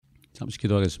잠시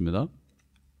기도하겠습니다.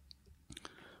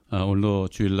 오늘도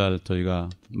주일날 저희가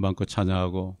마음껏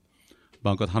찬양하고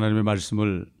마음껏 하나님의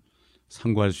말씀을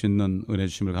상고할 수 있는 은혜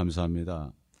주심을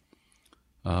감사합니다.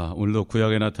 오늘도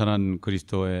구약에 나타난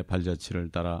그리스도의 발자취를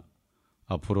따라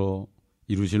앞으로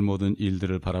이루실 모든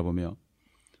일들을 바라보며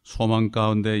소망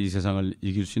가운데 이 세상을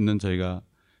이길 수 있는 저희가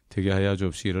되게 하여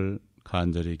주옵시기를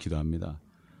간절히 기도합니다.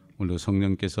 오늘도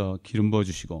성령께서 기름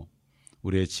부어주시고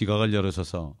우리의 지각을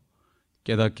열어서서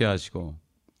깨닫게 하시고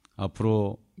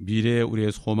앞으로 미래의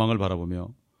우리의 소망을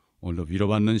바라보며 오늘도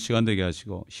위로받는 시간 되게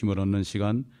하시고 힘을 얻는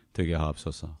시간 되게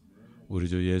하옵소서. 우리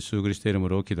주 예수 그리스도의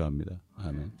이름으로 기도합니다.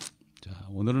 아멘. 자,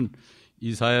 오늘은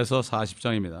이사야서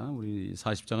 40장입니다. 우리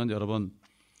 40장은 여러 번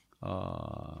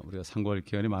우리가 상고할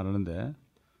기간이 많았는데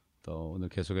또 오늘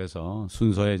계속해서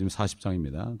순서에 지금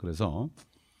 40장입니다. 그래서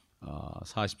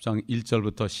 40장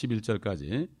 1절부터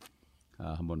 11절까지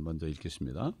한번 먼저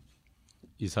읽겠습니다.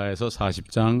 이사야서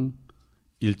 40장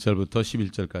 1절부터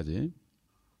 11절까지.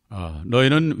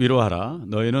 너희는 위로하라.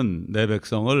 너희는 내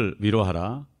백성을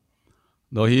위로하라.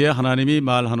 너희의 하나님이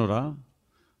말하노라.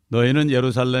 너희는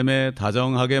예루살렘에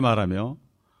다정하게 말하며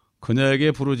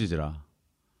그녀에게 부르짖으라.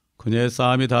 그녀의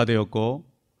싸움이 다 되었고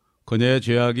그녀의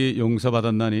죄악이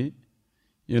용서받았나니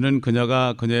이는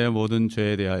그녀가 그녀의 모든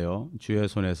죄에 대하여 주의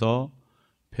손에서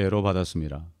배로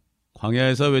받았습니다.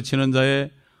 광야에서 외치는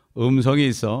자의 음성이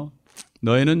있어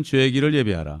너희는 주의 길을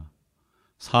예비하라.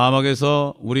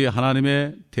 사막에서 우리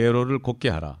하나님의 대로를 곧게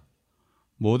하라.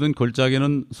 모든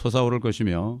골짜기는 솟아오를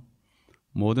것이며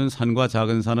모든 산과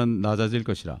작은 산은 낮아질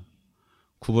것이라.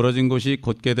 구부러진 곳이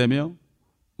곧게 되며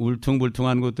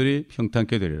울퉁불퉁한 곳들이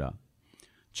평탄케 되리라.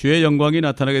 주의 영광이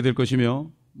나타나게 될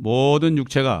것이며 모든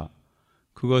육체가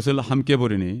그것을 함께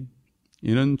보리니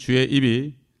이는 주의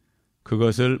입이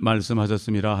그것을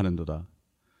말씀하셨음이라 하는도다.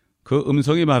 그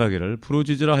음성이 말하기를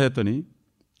부르짖으라 하였더니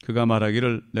그가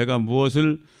말하기를 내가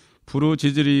무엇을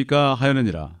부르짖으리까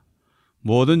하였느니라.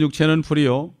 모든 육체는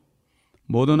풀이요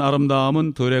모든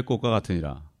아름다움은 들의 꽃과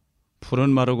같으니라. 풀은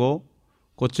마르고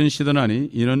꽃은 시드나니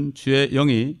이는 주의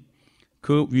영이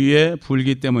그 위에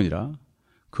불기 때문이라.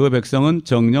 그 백성은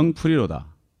정령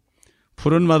풀이로다.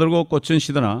 풀은 마르고 꽃은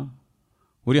시드나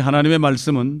우리 하나님의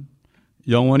말씀은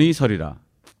영원히 서리라.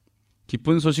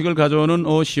 기쁜 소식을 가져오는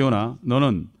오 시온아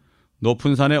너는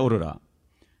높은 산에 오르라.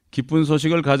 기쁜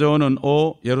소식을 가져오는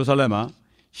오 예루살렘아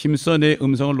힘써 내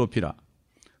음성을 높이라.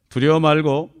 두려워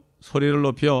말고 소리를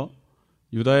높여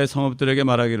유다의 성읍들에게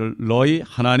말하기를 너희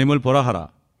하나님을 보라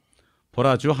하라.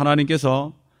 보라 주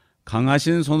하나님께서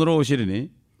강하신 손으로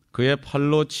오시리니 그의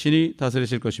팔로 친히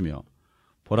다스리실 것이며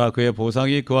보라 그의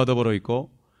보상이 그와 더불어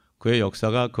있고 그의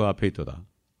역사가 그 앞에 있도다.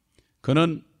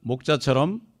 그는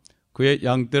목자처럼 그의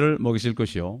양떼를 먹이실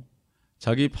것이요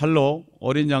자기 팔로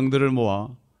어린 양들을 모아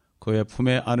그의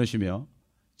품에 안으시며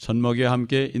젖먹이와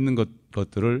함께 있는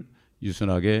것들을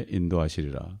유순하게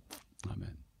인도하시리라.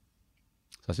 아멘.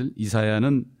 사실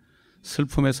이사야는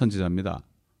슬픔의 선지자입니다.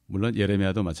 물론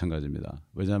예레미야도 마찬가지입니다.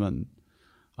 왜냐하면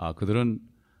그들은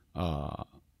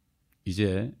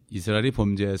이제 이스라엘이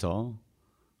범죄해서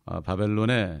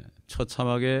바벨론에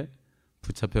처참하게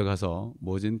붙잡혀가서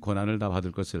모진 고난을 다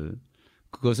받을 것을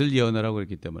그것을 예언하라고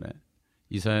했기 때문에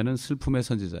이사야는 슬픔의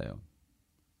선지자예요.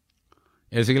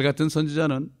 에스겔 같은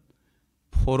선지자는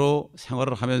포로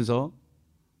생활을 하면서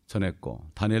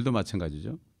전했고 다니엘도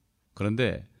마찬가지죠.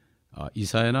 그런데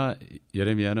이사야나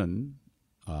예레미야는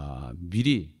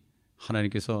미리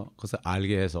하나님께서 그것을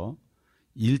알게 해서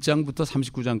 1장부터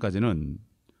 39장까지는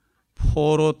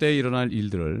포로 때 일어날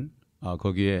일들을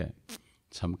거기에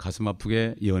참 가슴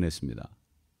아프게 예언했습니다.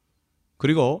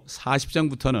 그리고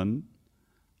 40장부터는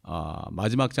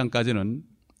마지막 장까지는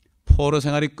포로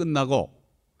생활이 끝나고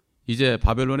이제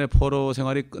바벨론의 포로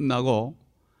생활이 끝나고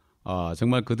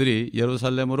정말 그들이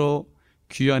예루살렘으로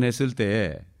귀환했을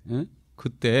때에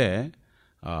그때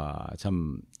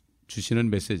참 주시는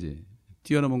메시지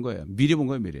뛰어넘은 거예요. 미리 본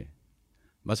거예요. 미리.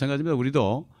 마찬가지입니다.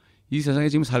 우리도 이 세상에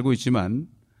지금 살고 있지만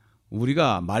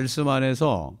우리가 말씀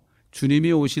안에서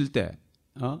주님이 오실 때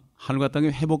하늘과 땅이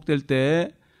회복될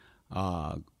때에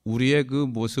우리의 그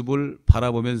모습을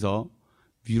바라보면서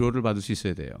위로를 받을 수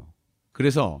있어야 돼요.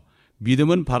 그래서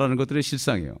믿음은 바라는 것들의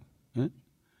실상이에요.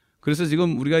 그래서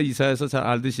지금 우리가 이사야에서 잘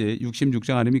알듯이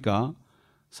 66장 아닙니까?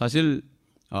 사실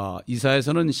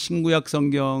이사야에서는 신구약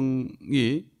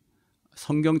성경이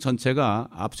성경 전체가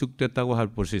압축됐다고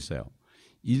볼 수 있어요.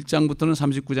 1장부터는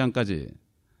 39장까지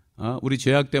우리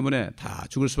죄악 때문에 다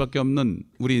죽을 수밖에 없는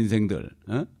우리 인생들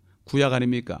구약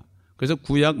아닙니까? 그래서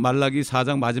구약 말라기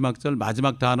 4장 마지막 절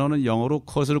마지막 단어는 영어로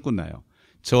커스로 끝나요.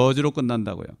 저주로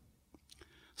끝난다고요.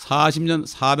 40년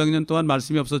 400년 동안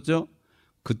말씀이 없었죠.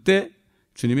 그때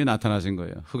주님이 나타나신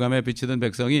거예요. 흑암에 비치던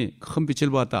백성이 큰 빛을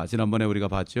보았다. 지난번에 우리가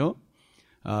봤죠.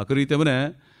 그렇기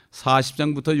때문에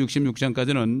 40장부터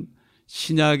 66장까지는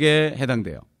신약에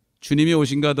해당돼요. 주님이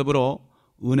오신과 더불어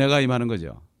은혜가 임하는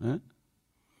거죠.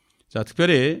 자,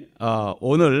 특별히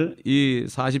오늘 이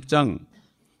 40장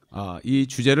이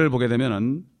주제를 보게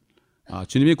되면은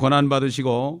주님이 고난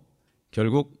받으시고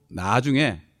결국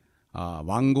나중에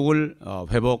왕국을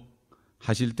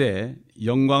회복하실 때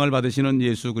영광을 받으시는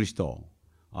예수 그리스도,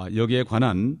 여기에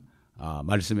관한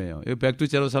말씀이에요. 백두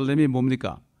제루살렘이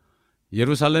뭡니까?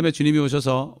 예루살렘에 주님이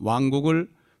오셔서 왕국을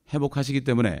회복하시기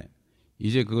때문에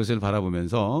이제 그것을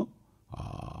바라보면서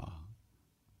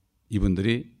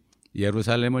이분들이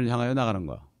예루살렘을 향하여 나가는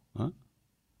거야.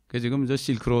 그 지금 저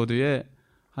실크로드에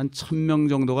한 1000명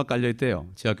정도가 깔려 있대요.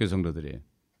 지하교회 성도들이.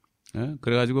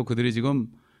 그래가지고 그들이 지금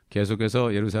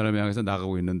계속해서 예루살렘을 향해서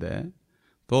나가고 있는데,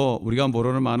 또 우리가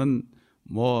모르는 많은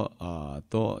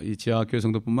또 이 지하교회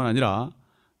성도뿐만 아니라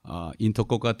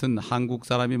인터콕 같은 한국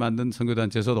사람이 만든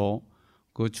선교단체에서도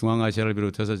그 중앙아시아를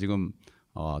비롯해서 지금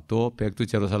또 백두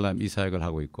제루살렘 이 사역을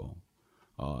하고 있고,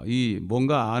 이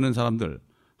뭔가 아는 사람들,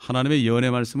 하나님의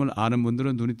예언의 말씀을 아는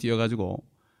분들은 눈이 띄어가지고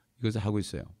이것을 하고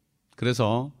있어요.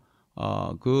 그래서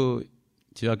그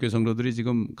지하교회 성도들이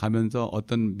지금 가면서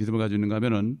어떤 믿음을 가지고 있는가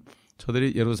하면은,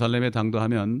 저들이 예루살렘에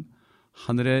당도하면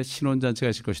하늘에 신혼잔치가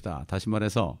있을 것이다. 다시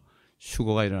말해서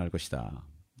휴거가 일어날 것이다.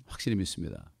 확실히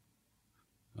믿습니다.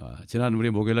 지난 우리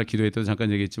목요일날 기도회 때도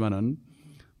잠깐 얘기했지만은,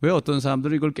 왜 어떤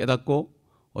사람들은 이걸 깨닫고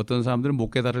어떤 사람들은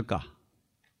못 깨달을까?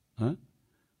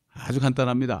 아주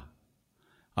간단합니다.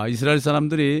 이스라엘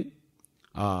사람들이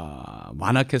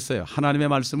완악했어요. 하나님의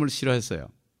말씀을 싫어했어요.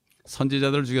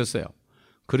 선지자들을 죽였어요.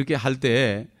 그렇게 할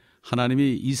때에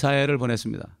하나님이 이사야를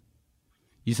보냈습니다.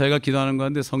 이사야가 기도하는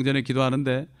가운데, 성전에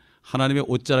기도하는데 하나님의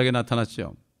옷자락에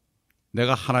나타났죠.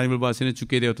 내가 하나님을 봤으니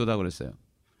죽게 되었도다 그랬어요.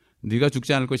 네가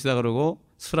죽지 않을 것이다 그러고,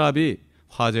 스랍이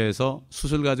화재에서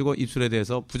숯을 가지고 입술에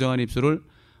대해서 부정한 입술을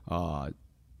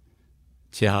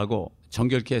제하고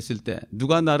정결케 했을 때,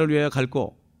 누가 나를 위하여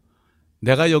갈고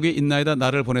내가 여기 있나이다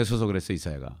나를 보내소서 그랬어요.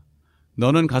 이사야가.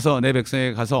 너는 가서 내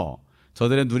백성에게 가서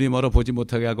저들의 눈이 멀어 보지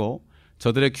못하게 하고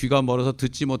저들의 귀가 멀어서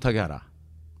듣지 못하게 하라.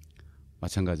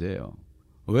 마찬가지예요.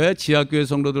 왜 지하교회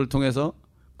성도들을 통해서,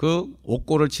 그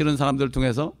옥고를 치는 사람들을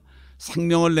통해서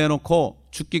생명을 내놓고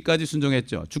죽기까지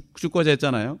순종했죠. 죽고자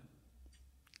했잖아요.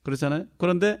 그렇잖아요.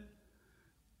 그런데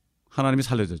하나님이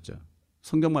살려줬죠.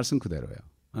 성경 말씀 그대로예요.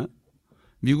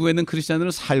 미국에 있는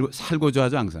크리스찬들은 살고자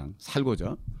하죠. 항상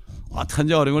살고자.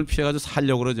 어떻게든지 어려움을 피해가지고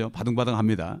살려고 그러죠. 바둥바둥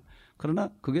합니다. 그러나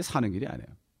그게 사는 길이 아니에요.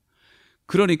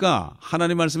 그러니까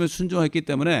하나님 말씀에 순종했기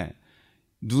때문에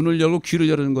눈을 열고 귀를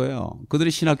열는 거예요.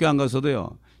 그들이 신학교 안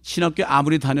가서도요, 신학교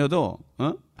아무리 다녀도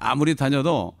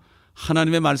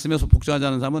하나님의 말씀에서 복종하지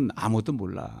않은 사람은 아무것도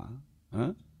몰라.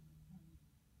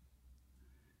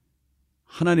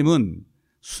 하나님은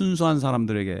순수한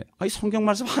사람들에게, 성경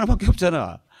말씀 하나밖에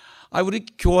없잖아. 우리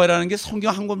교회라는 게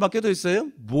성경 한 권밖에 더 있어요?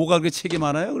 뭐가 그렇게 책이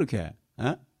많아요, 그렇게?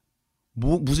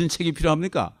 무슨 책이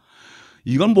필요합니까?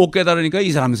 이건 못 깨달으니까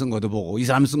이 사람 쓴 것도 보고, 이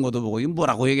사람 쓴 것도 보고, 이건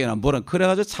뭐라고 얘기하나,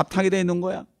 그래가지고 잡탕이 돼 있는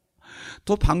거야.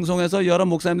 또 방송에서 여러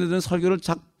목사님들은 설교를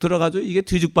들어가지고 이게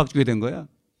뒤죽박죽이 된 거야.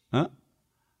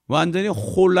 완전히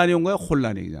혼란이 온 거야,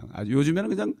 혼란이 그냥. 요즘에는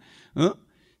그냥,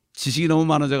 지식이 너무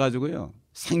많아져가지고요.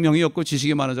 생명이 없고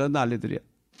지식이 많아져서 난리들이야.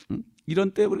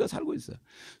 이런 때에 우리가 살고 있어요.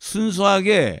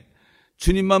 순수하게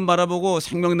주님만 바라보고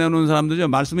생명 내놓는 사람들이요,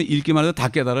 말씀을 읽기만 해도 다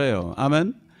깨달아요.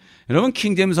 아멘. 여러분,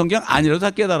 킹제임스 성경 아니라도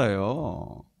다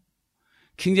깨달아요.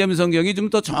 킹제임스 성경이 좀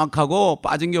더 정확하고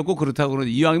빠진 게 없고 그렇다고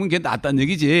그러지, 이왕이면 그게 낫단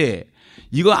얘기지.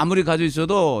 이거 아무리 가지고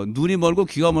있어도 눈이 멀고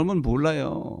귀가 멀면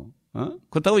몰라요.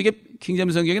 그렇다고 이게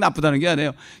킹제임스 성경이 나쁘다는 게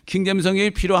아니에요. 킹제임스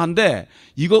성경이 필요한데,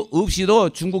 이거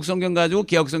없이도 중국 성경 가지고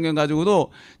개혁 성경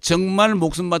가지고도 정말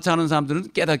목숨 바치 하는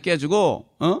사람들은 깨닫게 해주고,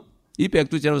 이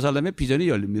백두 제루살렘의 비전이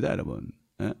열립니다, 여러분.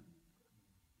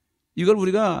 이걸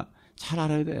우리가 잘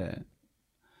알아야 돼.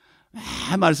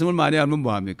 말씀을 많이 알면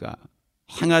뭐합니까?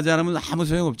 행하지 않으면 아무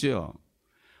소용없죠.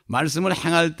 말씀을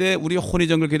행할 때 우리 혼이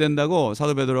정결케 된다고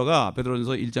사도 베드로가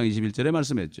베드로전서 1장 21절에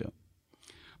말씀했죠.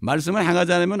 말씀을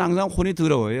행하지 않으면 항상 혼이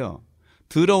더러워요.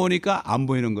 더러우니까 안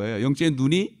보이는 거예요. 영적인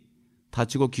눈이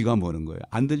닫히고 귀가 머는 거예요.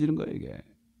 안 들리는 거예요, 이게.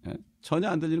 전혀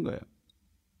안 들리는 거예요.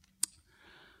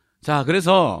 자,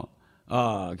 그래서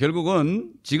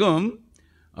결국은 지금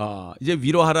이제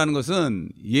위로하라는 것은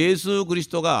예수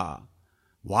그리스도가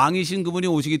왕이신 그분이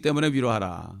오시기 때문에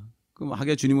위로하라. 그럼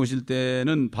하게 주님 오실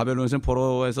때는 바벨론에서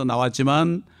포로에서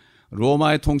나왔지만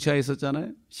로마의 통치하에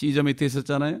있었잖아요. 시저 밑에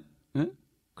있었잖아요.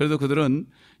 그래도 그들은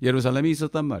예루살렘에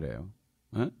있었단 말이에요.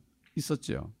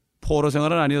 있었죠. 포로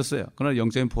생활은 아니었어요. 그러나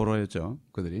영적인 포로였죠.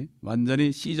 그들이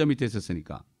완전히 시저 밑에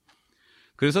있었으니까.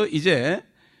 그래서 이제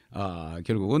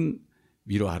결국은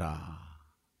위로하라.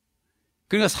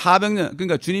 그러니까 400년,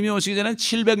 그러니까 주님이 오시기 전에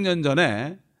 700년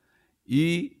전에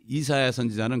이 이사야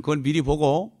선지자는 그걸 미리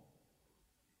보고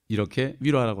이렇게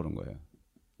위로하라고 그런 거예요.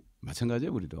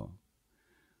 마찬가지예요. 우리도.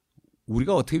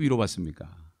 우리가 어떻게 위로받습니까?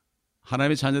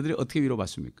 하나님의 자녀들이 어떻게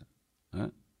위로받습니까?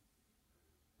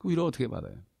 그 위로 어떻게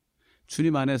받아요?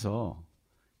 주님 안에서,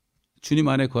 주님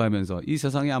안에 거하면서 이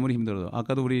세상이 아무리 힘들어도,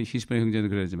 아까도 우리 히스패닉 형제는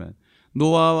그랬지만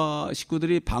노아와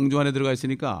식구들이 방주 안에 들어가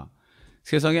있으니까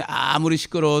세상에 아무리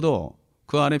시끄러워도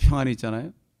그 안에 평안이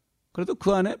있잖아요. 그래도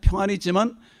그 안에 평안이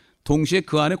있지만 동시에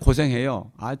그 안에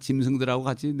고생해요. 짐승들하고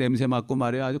같이 냄새 맡고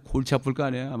말이야. 아주 골치 아플 거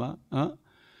아니에요, 아마.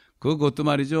 그것도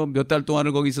말이죠. 몇 달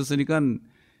동안을 거기 있었으니까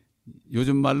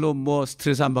요즘 말로 뭐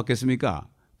스트레스 안 받겠습니까?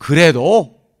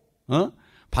 그래도,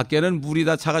 밖에는 물이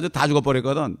다 차가지고 다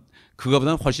죽어버렸거든.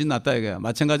 그거보다는 훨씬 낫다 이거야.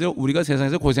 마찬가지로 우리가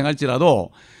세상에서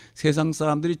고생할지라도 세상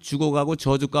사람들이 죽어가고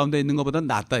저주 가운데 있는 것보다는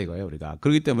낫다 이거예요, 우리가.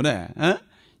 그렇기 때문에,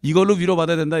 이걸로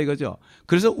위로받아야 된다 이거죠.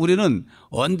 그래서 우리는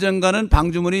언젠가는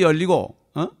방주문이 열리고,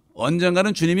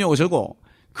 언젠가는 주님이 오시고,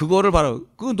 그거를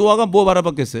그 노아가 뭐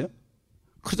바라봤겠어요?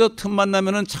 그저 틈만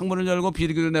나면은 창문을 열고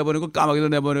비둘기도 내보내고 까마귀도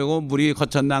내보내고 물이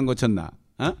거쳤나 안 거쳤나,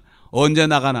 언제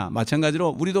나가나.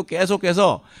 마찬가지로 우리도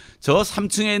계속해서 저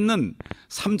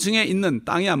 3층에 있는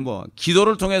땅이 안 보여.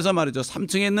 기도를 통해서 말이죠.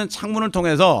 3층에 있는 창문을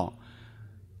통해서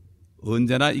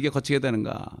언제나 이게 거치게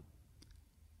되는가.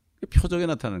 표적에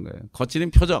나타나는 거예요.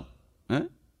 거치는 표적.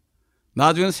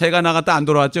 나중엔 새가 나갔다 안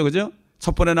돌아왔죠. 그죠?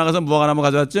 첫 번에 나가서 무화과나무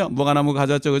가져왔죠. 무화과나무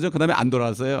가져왔죠. 그죠? 그 다음에 안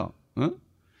돌아왔어요.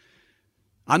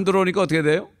 안 들어오니까 어떻게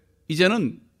돼요?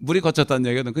 이제는 물이 거쳤다는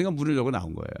얘기거든. 그러니까 물을 열고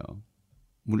나온 거예요.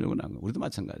 물을 열고 나온 거예요. 우리도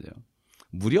마찬가지예요.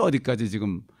 물이 어디까지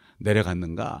지금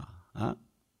내려갔는가?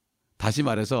 다시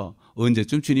말해서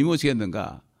언제쯤 주님이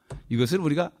오시겠는가? 이것을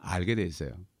우리가 알게 돼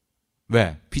있어요.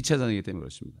 왜? 빛의 자녀이기 때문에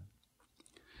그렇습니다.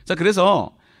 자,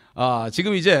 그래서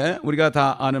지금 이제 우리가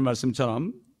다 아는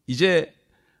말씀처럼 이제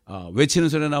외치는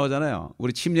소리가 나오잖아요.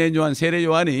 우리 침례인 요한, 세례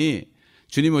요한이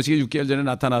주님 오시기 6개월 전에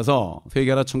나타나서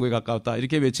회개하라 천국에 가까웠다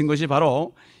이렇게 외친 것이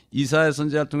바로 이사야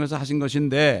선지자를 통해서 하신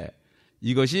것인데,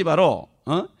 이것이 바로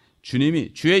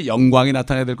주님이 주의 영광이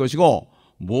나타나야 될 것이고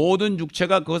모든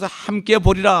육체가 그것을 함께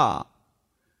보리라.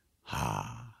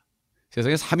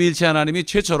 세상에 삼위일체 하나님이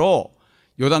최초로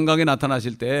요단강에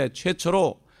나타나실 때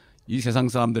최초로 이 세상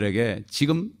사람들에게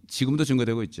지금도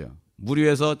증거되고 있죠. 물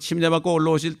위에서 침례받고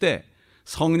올라오실 때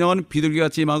성령은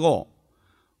비둘기같이 임하고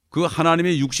그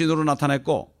하나님이 육신으로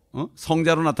나타냈고,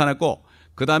 성자로 나타냈고,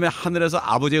 그 다음에 하늘에서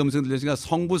아버지의 음성이 들렸으니까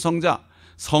성부, 성자,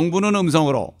 성부는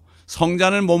음성으로,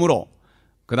 성자는 몸으로,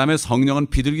 그 다음에 성령은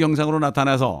비둘기 형상으로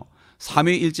나타나서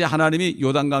삼위일체 하나님이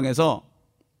요단강에서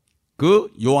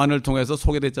그 요한을 통해서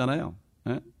소개됐잖아요.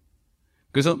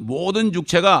 그래서 모든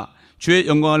육체가 주의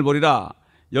영광을 보리라.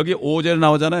 여기 5절에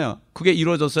나오잖아요. 그게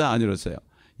이루어졌어요? 안 이루어졌어요?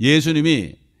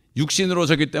 예수님이 육신으로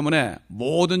오셨기 때문에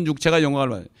모든 육체가 영광을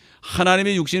봐요.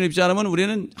 하나님의 육신을 입지 않으면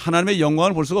우리는 하나님의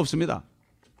영광을 볼 수가 없습니다.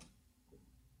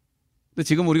 근데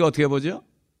지금 우리가 어떻게 보죠?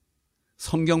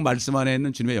 성경 말씀 안에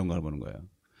있는 주님의 영광을 보는 거예요.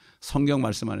 성경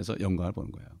말씀 안에서 영광을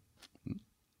보는 거예요.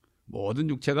 모든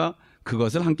육체가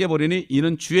그것을 함께 보리니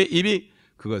이는 주의 입이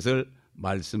그것을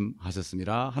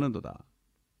말씀하셨습니다 하는도다.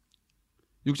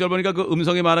 6절 보니까 그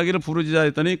음성이 말하기를 부르짖자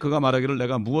했더니 그가 말하기를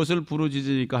내가 무엇을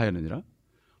부르짖으니까 하였느니라.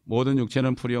 모든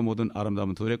육체는 풀이요 모든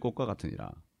아름다운 들의 꽃과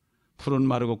같으니라. 풀은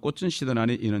마르고 꽃은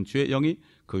시드나니 이는 주의 영이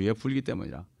그 위에 불기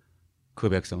때문이라. 그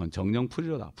백성은 정령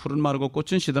풀이로다. 풀은 마르고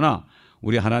꽃은 시드나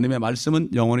우리 하나님의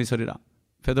말씀은 영원히 서리라.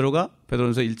 베드로가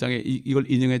베드로전서 1장에 이걸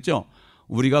인용했죠.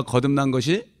 우리가 거듭난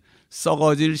것이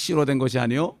썩어질 씨로 된 것이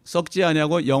아니요 썩지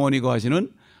아니하고 영원히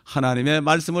거하시는 하나님의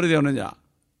말씀으로 되었느냐.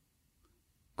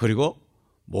 그리고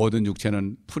모든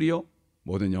육체는 풀이요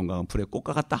모든 영광은 풀의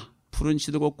꽃과 같다. 풀은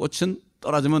시들고 꽃은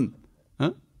떨어지면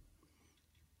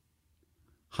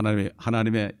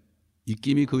하나님의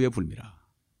입김이 그 위에 불미라.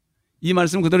 이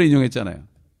말씀 그대로 인용했잖아요.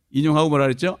 인용하고 뭐라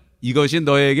그랬죠? 이것이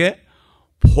너에게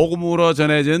복음으로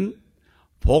전해진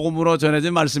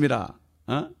말씀이라.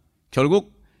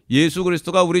 결국 예수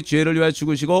그리스도가 우리 죄를 위하여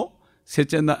죽으시고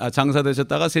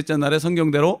장사되셨다가 셋째 날에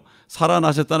성경대로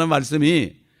살아나셨다는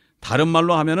말씀이 다른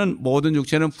말로 하면은 모든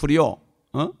육체는 풀이요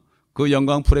그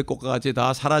영광 풀의 꽃과 같이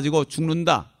다 사라지고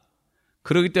죽는다.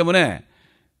 그렇기 때문에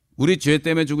우리 죄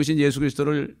때문에 죽으신 예수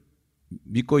그리스도를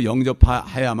믿고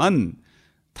영접해야만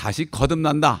다시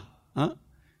거듭난다.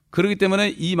 그렇기 때문에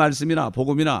이 말씀이나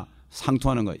복음이나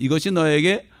상통하는 거예요. 이것이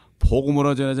너에게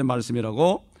복음으로 전해진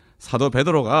말씀이라고 사도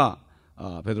베드로가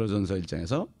베드로전서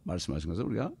 1장에서 말씀하신 것을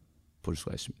우리가 볼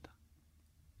수가 있습니다.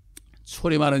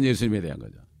 소리 많은 예수님에 대한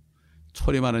거죠.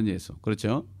 초림하는 예수.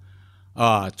 그렇죠?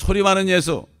 초림하는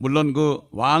예수. 물론 그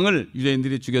왕을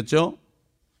유대인들이 죽였죠.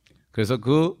 그래서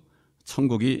그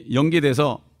천국이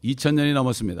연기돼서 2000년이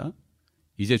넘었습니다.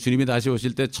 이제 주님이 다시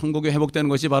오실 때 천국이 회복되는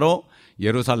것이 바로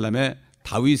예루살렘의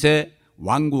다윗의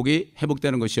왕국이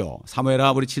회복되는 것이요.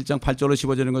 사무엘하 우리 7장 8절로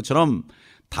 15절인 것처럼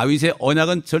다윗의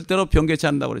언약은 절대로 변개치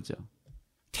않는다고 그랬죠.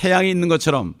 태양이 있는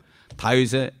것처럼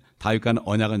다윗과는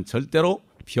언약은 절대로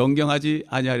변경하지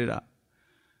아니하리라.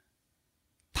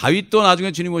 다윗도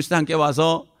나중에 주님 오실 때 함께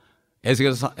와서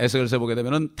에스겔서에 보게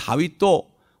되면은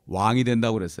다윗도 왕이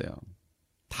된다고 그랬어요.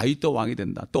 다윗도 왕이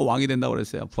된다. 또 왕이 된다고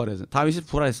그랬어요. 부활해서. 다윗이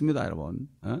부활했습니다, 여러분.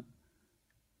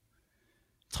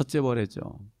 첫째 부활했죠.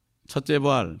 첫째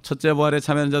부활에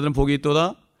참여하는 자들은 복이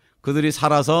있도다. 그들이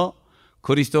살아서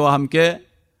그리스도와 함께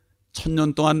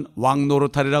 1000년 동안 왕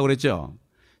노릇하리라고 그랬죠.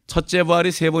 첫째 부활이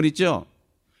 3번 있죠.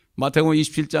 마태복음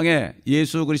 27장에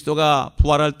예수 그리스도가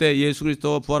부활할 때 예수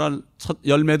그리스도가 부활한 첫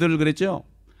열매들 그랬죠.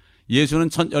 예수는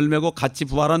첫 열매고 같이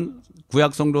부활한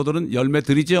구약 성도들은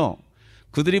열매들이죠.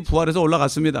 그들이 부활해서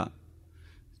올라갔습니다.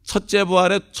 첫째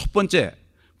부활의 첫 번째.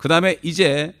 그 다음에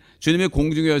이제 주님이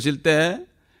공중에 오실 때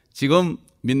지금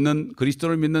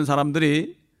그리스도를 믿는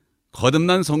사람들이,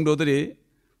 거듭난 성도들이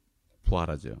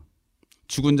부활하죠.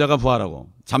 죽은 자가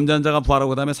부활하고 잠자는 자가 부활하고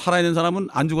그다음에 살아있는 사람은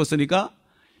안 죽었으니까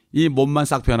이 몸만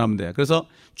싹 변하면 돼요. 그래서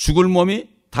죽을 몸이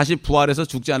다시 부활해서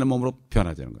죽지 않은 몸으로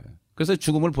변화되는 거예요. 그래서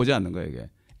죽음을 보지 않는 거예요. 이게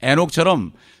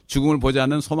에녹처럼 죽음을 보지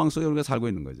않는 소망 속에 우리가 살고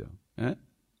있는 거죠.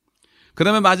 그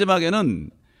다음에 마지막에는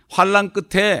환난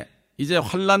끝에, 이제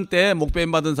환난 때에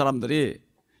목배임 받은 사람들이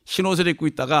흰옷을 입고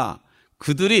있다가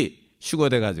그들이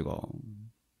휴거돼 가지고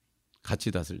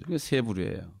같이 다스리죠. 그게 세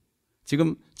부류예요.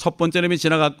 지금 첫 번째 놈이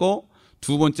지나갔고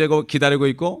두 번째가 기다리고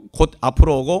있고 곧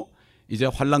앞으로 오고 이제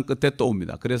환난 끝에 또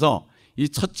옵니다. 그래서 이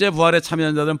첫째 부활에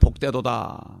참여한 자들은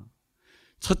복되도다.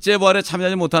 첫째 부활에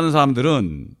참여하지 못하는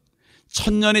사람들은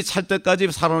 1000년이 찰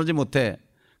때까지 살아나지 못해.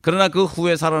 그러나 그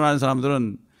후에 살아나는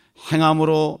사람들은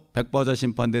행함으로 백보자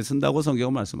심판대에 쓴다고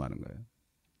성경은 말씀하는 거예요.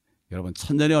 여러분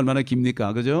 1000년이 얼마나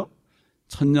깁니까? 그죠?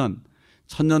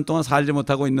 1000년 동안 살지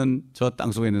못하고 있는 저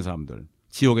땅속에 있는 사람들,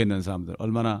 지옥에 있는 사람들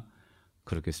얼마나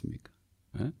그렇겠습니까?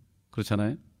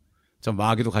 그렇잖아요? 저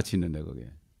마귀도 같이 있는데 거기에.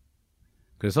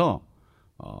 그래서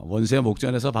원수의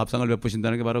목전에서 밥상을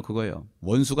베푸신다는 게 바로 그거예요.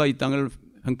 원수가 이 땅을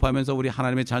횡포하면서 우리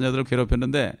하나님의 자녀들을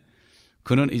괴롭혔는데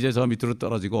그는 이제 저 밑으로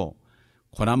떨어지고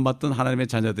고난받던 하나님의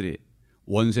자녀들이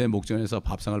원수의 목전에서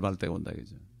밥상을 받을 때가 온다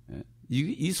이거죠.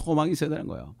 이 소망이 있어야 되는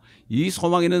거예요. 이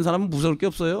소망 있는 사람은 무서울 게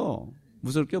없어요.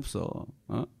 무서울 게 없어.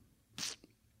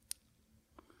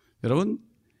 여러분,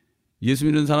 예수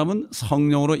믿는 사람은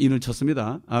성령으로 인을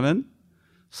쳤습니다. 아멘.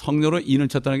 성령으로 인을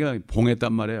쳤다는 게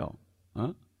봉했단 말이에요.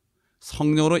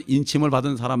 성령으로 인침을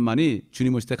받은 사람만이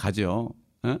주님 오실 때 가죠.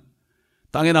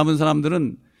 땅에 남은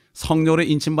사람들은 성령으로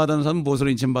인침받는 사람은 무엇으로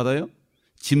인침받아요?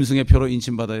 짐승의 표로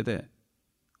인침받아야 돼.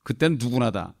 그때는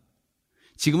누구나 다.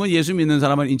 지금은 예수 믿는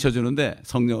사람을 인쳐주는데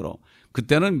성령으로.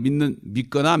 그때는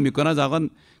믿거나 안 믿거나 자건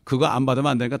그거 안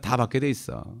받으면 안 되니까 다 받게 돼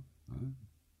있어.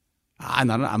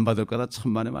 나는 안 받을 거다.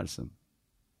 천만의 말씀.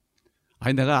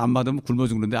 내가 안 받으면 굶어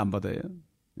죽는데 안 받아요.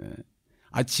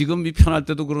 지금이 편할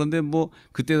때도 그런데 뭐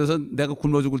그때 돼서 내가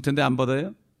굶어 죽을 텐데 안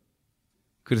받아요?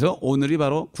 그래서 오늘이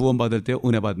바로 구원받을 때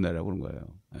은혜 받은 날이라고 그런 거예요.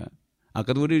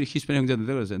 아까도 우리 히스패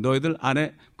형제들도 그랬어요. 너희들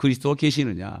안에 그리스도가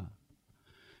계시느냐?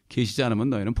 계시지 않으면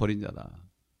너희는 버린 자다.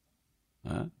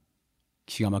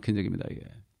 기가 막힌 얘기입니다, 이게.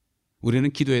 우리는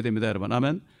기도해야 됩니다, 여러분.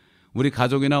 아멘. 우리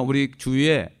가족이나 우리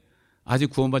주위에 아직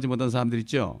구원받지 못한 사람들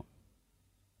있죠?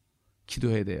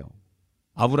 기도해야 돼요.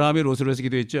 아브라함이 롯을 위해서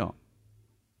기도했죠?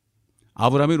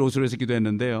 아브라함이 롯을 위해서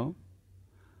기도했는데요.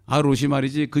 롯이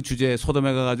말이지 그 주제에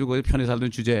소돔에 가가지고 거기 편히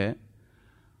살던 주제에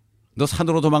너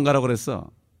산으로 도망가라고 그랬어.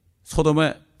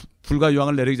 소돔에 불과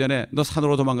유황을 내리기 전에 너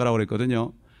산으로 도망가라고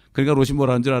그랬거든요. 그러니까 롯이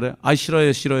뭐라는 줄 알아요?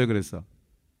 싫어요 그랬어.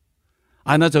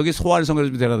 나 저기 소알성을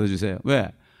좀 데려다 주세요.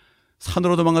 왜?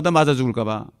 산으로 도망가다 맞아 죽을까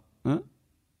봐.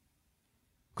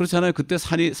 그렇잖아요. 그때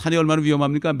산이 얼마나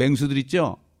위험합니까? 맹수들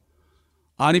있죠?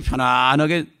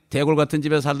 편안하게 대골 같은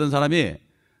집에 살던 사람이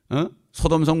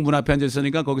소돔성 문 앞에 앉아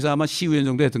있으니까 거기서 아마 시위원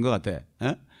정도 했던 것 같아.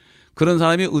 그런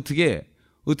사람이 어떻게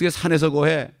산에서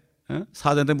고해?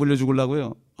 사자한테 물려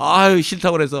죽으려고요?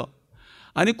 싫다고 그래서.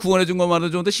 구원해 준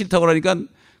것만도 좋은데 싫다고 그러니까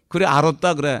그래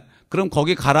알았다 그래. 그럼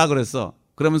거기 가라 그랬어.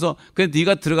 그러면서 그냥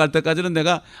네가 들어갈 때까지는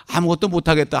내가 아무것도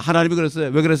못하겠다. 하나님이 그랬어요.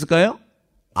 왜 그랬을까요?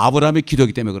 아브라함이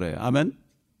기도하기 때문에 그래요. 아멘.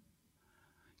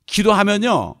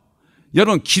 기도하면요.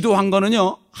 여러분 기도한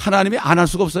거는요. 하나님이 안 할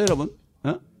수가 없어요. 여러분.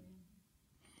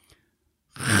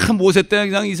 모세 때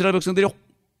그냥 이스라엘 백성들이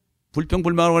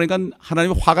불평불만하고 그러니까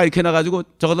하나님이 화가 이렇게 나가지고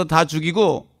저것도 다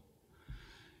죽이고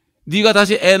네가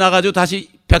다시 애 낳아가지고 다시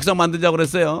백성 만들자고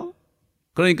그랬어요.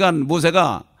 그러니까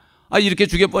모세가 이렇게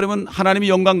죽여버리면 하나님이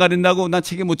영광 가린다고 난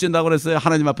책임 못 진다고 그랬어요.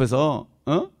 하나님 앞에서.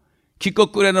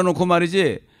 기껏 끌어내놓고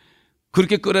말이지.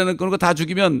 그렇게 끌어내놓고 거 다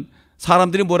죽이면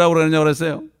사람들이 뭐라고 그러느냐고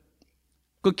그랬어요.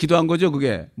 그 기도한 거죠.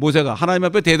 그게 모세가 하나님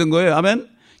앞에 대든 거예요. 아멘.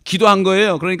 기도한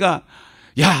거예요. 그러니까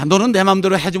야, 너는 내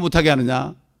마음대로 하지 못하게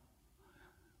하느냐.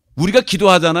 우리가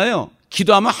기도하잖아요.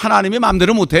 기도하면 하나님이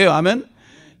마음대로 못해요. 아멘.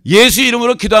 예수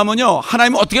이름으로 기도하면요,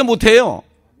 하나님은 어떻게 못해요.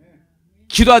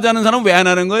 기도하지 않는 사람은 왜 안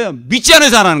하는 거예요? 믿지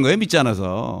않아서 안 하는 거예요. 믿지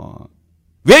않아서.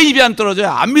 왜 입이 안 떨어져요?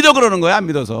 안 믿어 그러는 거예요. 안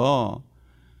믿어서.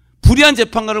 불의한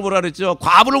재판관을 뭐라 그랬죠?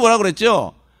 과부를 뭐라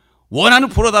그랬죠? 원하는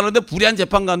풀어달라는데 불의한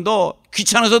재판관도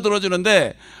귀찮아서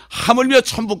들어주는데 하물며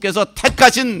천부께서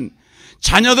택하신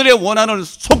자녀들의 원한을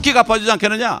속히 갚아주지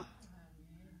않겠느냐?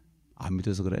 안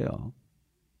믿어서 그래요.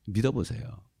 믿어보세요.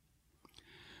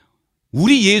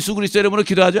 우리 예수 그리스도 이름으로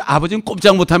기도하죠. 아버지는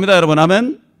꼼짝 못합니다. 여러분.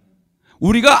 아멘.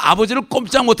 우리가 아버지를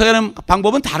꼼짝 못하게 하는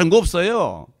방법은 다른 거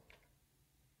없어요.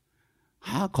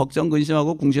 걱정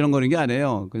근심하고 궁시렁거리는 게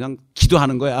아니에요. 그냥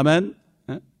기도하는 거예요. 아멘.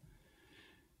 에?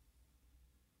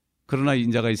 그러나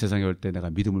인자가 이 세상에 올 때 내가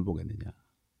믿음을 보겠느냐.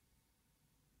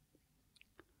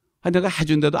 내가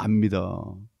해준데도 안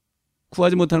믿어.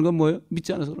 구하지 못하는 건 뭐예요?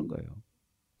 믿지 않아서 그런 거예요.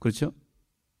 그렇죠?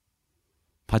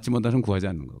 받지 못하는 구하지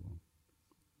않는 거고.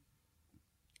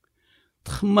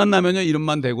 틈만 나면요,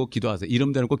 이름만 대고 기도하세요.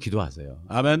 이름 대놓고 기도하세요.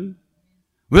 아멘.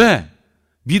 왜?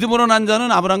 믿음으로 난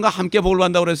자는 아브라함과 함께 복을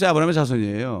받는다고 그랬어요. 아브라함의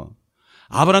자손이에요.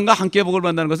 아브라함과 함께 복을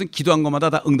받는다는 것은 기도한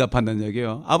것마다 다 응답한다는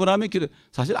얘기예요. 아브라함의 기도,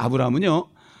 사실 아브라함은요,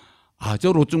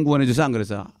 저 롯 좀 구원해 주세요. 안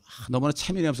그랬어요. 너무나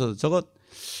체면이 없어서 저거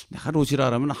내가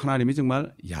롯이라 하면 하나님이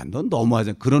정말 넌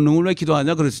너무하잖아. 그런 놈을 왜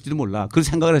기도하냐 그랬을지도 몰라. 그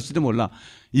생각을 했을지도 몰라.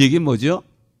 이 얘기는 뭐죠?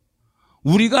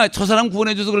 우리가 저 사람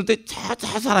구원해 줘서 그럴 때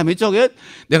저 사람이 저게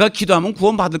내가 기도하면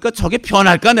구원 받을까? 저게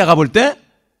변할까? 내가 볼 때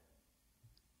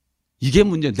이게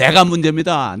문제. 내가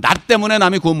문제입니다. 나 때문에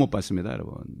남이 구원 못 받습니다,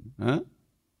 여러분.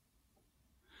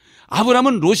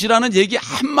 아브라함은 롯이라는 얘기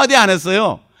한마디 안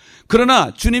했어요.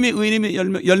 그러나 주님이 의인이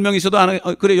 10명 있어도 안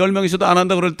그래 10명 있어도 안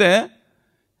한다 그럴 때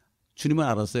주님은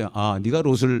알았어요. 네가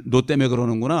롯 때문에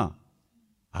그러는구나.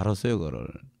 알았어요, 그걸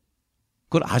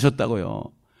아셨다고요.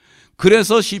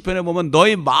 그래서 시편에 보면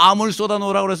너희 마음을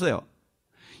쏟아놓으라고 그랬어요.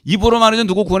 입으로 말하면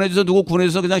누구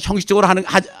구원해줘서 그냥 형식적으로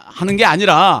하는 게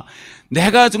아니라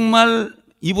내가 정말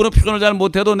입으로 표현을 잘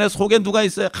못해도 내 속에 누가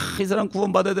있어요. 이 사람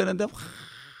구원받아야 되는데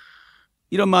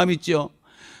이런 마음이 있죠.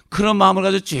 그런 마음을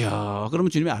가지고 쭉 그러면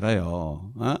주님이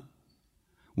알아요.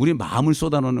 우리 마음을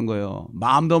쏟아놓는 거예요.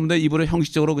 마음도 없는데 입으로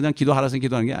형식적으로 그냥 기도하라서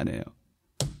기도하는 게 아니에요.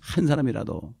 한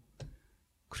사람이라도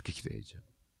그렇게 기도해야죠.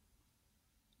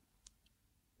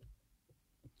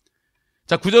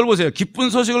 자, 9절 보세요. 기쁜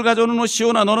소식을 가져오는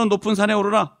시온아 너는 높은 산에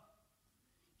오르라.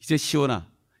 이제 시온아,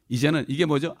 이제는 이게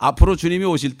뭐죠? 앞으로 주님이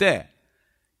오실 때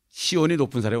시온이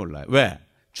높은 산에 올라요. 왜?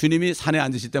 주님이 산에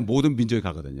앉으실 때 모든 민족이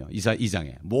가거든요.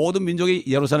 2장에 모든 민족이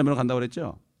예루살렘으로 간다고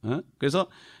그랬죠. 그래서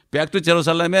Back to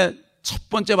Jerusalem의 첫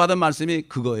번째 받은 말씀이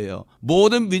그거예요.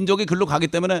 모든 민족이 글로 가기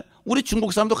때문에 우리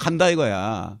중국 사람도 간다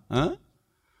이거야.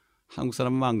 한국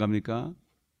사람은 안 갑니까?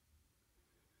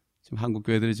 지금 한국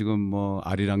교회들이 지금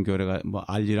알리랑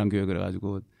교회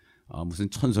그래가지고 무슨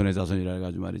천손의 자손이라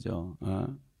해가지고 말이죠.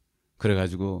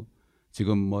 그래가지고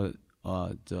지금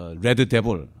레드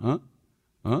데볼,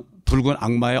 붉은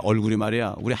악마의 얼굴이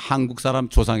말이야. 우리 한국 사람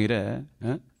조상이래.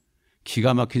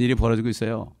 기가 막힌 일이 벌어지고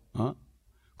있어요.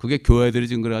 그게 교회들이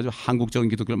지금 그래가지고 한국적인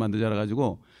기독교를 만들자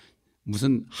그래가지고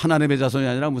무슨 하나님의 자손이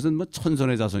아니라 무슨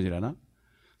천손의 자손이라나?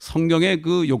 성경에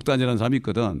그 욕단이라는 사람이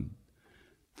있거든.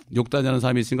 욕단이라는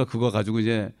사람이 있으니까 그거 가지고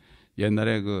이제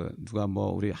옛날에 누가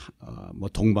우리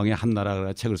동방의 한나라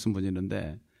그래 책을 쓴 분이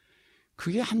있는데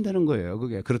그게 안 되는 거예요.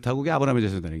 그렇다고 그게 아브라함의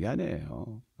자손이 되는 게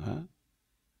아니에요.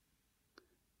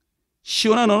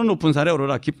 시온아 너는 높은 산에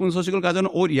오르라. 기쁜 소식을 가져오는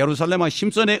올 예루살렘아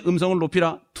힘써 내 음성을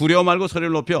높이라. 두려워 말고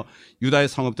소리를 높여 유다의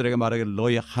성읍들에게 말하기를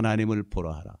너희 하나님을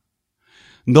보라 하라.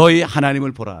 너희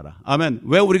하나님을 보라 하라. 아멘.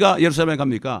 왜 우리가 예루살렘에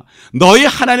갑니까? 너희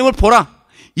하나님을 보라.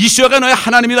 이슈가 너희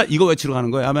하나님이다. 이거 외치러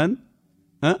가는 거예요. 아멘.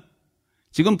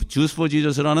 지금 주스 포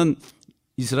지저스라는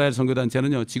이스라엘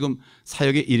선교단체는요. 지금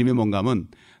사역의 이름이 뭔가 하면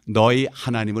너희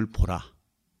하나님을 보라.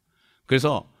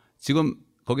 그래서 지금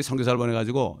거기 선교사를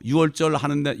보내가지고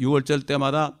 6월절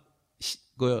때마다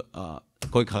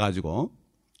거기 가가지고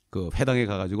그 회당에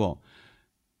가가지고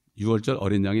 6월절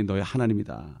어린 양이 너희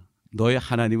하나님이다. 너희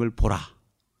하나님을 보라.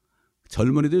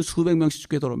 젊은이들이 수백 명씩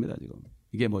죽게 돌아옵니다. 지금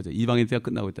이게 뭐죠? 이방인 때가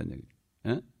끝나고 있다는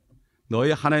얘기예요.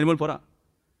 너희 하나님을 보라.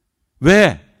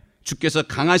 왜? 주께서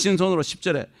강하신 손으로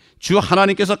 10절에 주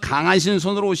하나님께서 강하신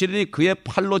손으로 오시리니 그의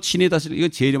팔로 친히 다스리리. 이거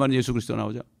제일 많은 예수 그리스도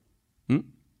나오죠. 응?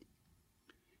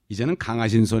 이제는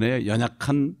강하신 손에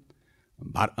연약한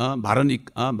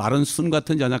마른 순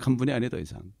같은 연약한 분이 아니에요. 더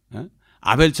이상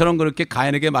아벨처럼 그렇게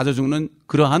가인에게 맞아 죽는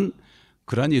그러한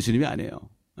예수님이 아니에요.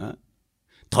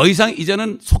 더 이상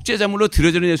이제는 속죄제물로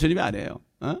드려지는 예수님이 아니에요.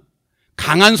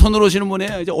 강한 손으로 오시는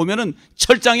분이에요. 이제 오면은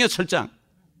철장이요, 철장.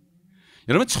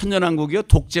 여러분, 천년왕국이요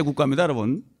독재 국가입니다,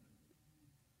 여러분.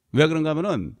 왜 그런가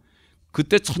하면은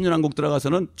그때 천년왕국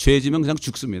들어가서는 죄 지면 그냥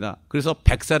죽습니다. 그래서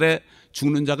 100살에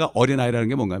죽는 자가 어린아이라는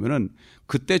게 뭔가 하면은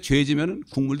그때 죄 지면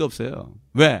국물도 없어요.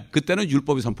 왜? 그때는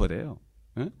율법이 선포돼요.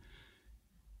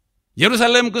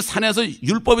 예루살렘 그 산에서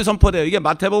율법이 선포돼요. 이게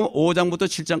마태복음 5장부터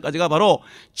 7장까지가 바로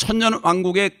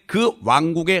천년왕국의 그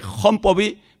왕국의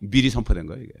헌법이 미리 선포된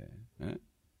거예요. 이게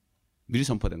미리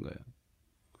선포된 거예요.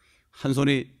 한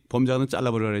손이 범죄하는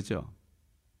잘라버리라 그랬죠.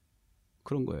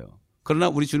 그런 거예요. 그러나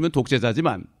우리 주님은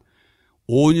독재자지만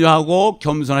온유하고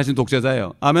겸손하신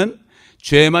독재자예요. 아멘.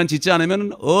 죄만 짓지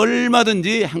않으면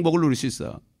얼마든지 행복을 누릴 수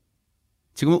있어.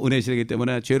 지금은 은혜 시대이기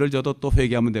때문에 죄를 져도 또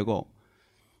회개하면 되고,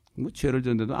 뭐 죄를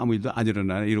졌는데도 아무 일도 안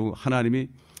일어나네 이러고 하나님이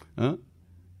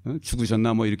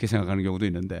죽으셨나 뭐 이렇게 생각하는 경우도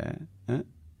있는데,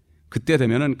 그때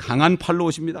되면은 강한 팔로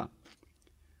오십니다.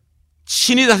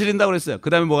 친히 다스린다고 그랬어요. 그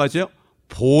다음에 뭐가 있죠?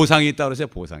 보상이 있다고 그랬어요.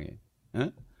 보상이.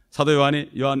 사도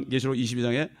요한이 요한계시록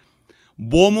 22장에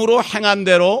몸으로 행한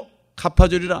대로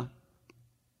갚아주리라.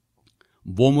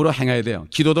 몸으로 행해야 돼요.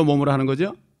 기도도 몸으로 하는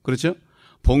거죠. 그렇죠?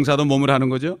 봉사도 몸으로 하는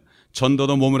거죠.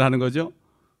 전도도 몸으로 하는 거죠.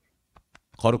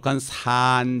 거룩한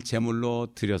산 제물로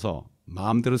드려서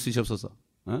마음대로 쓰시옵소서.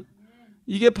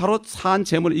 이게 바로 산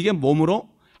제물, 이게 몸으로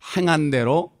행한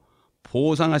대로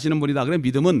보상하시는 분이다. 그래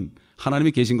믿음은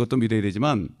하나님이 계신 것도 믿어야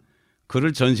되지만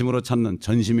그를 전심으로 찾는,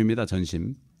 전심입니다.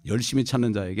 전심. 열심히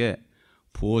찾는 자에게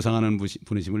보상하는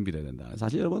분이심을 믿어야 된다.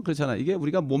 사실 여러분 그렇잖아요. 이게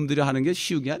우리가 몸들여 하는 게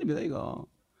쉬운 게 아닙니다. 이거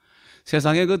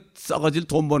세상에 그 썩어질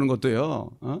돈 버는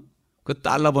것도요, 그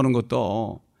달러 버는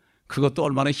것도 그것도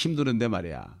얼마나 힘드는데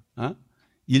말이야.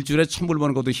 일주일에 1,000불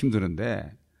버는 것도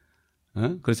힘드는데,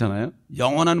 그렇잖아요.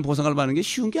 영원한 보상을 받는 게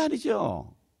쉬운 게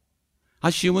아니죠.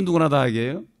 쉬우면 누구나 다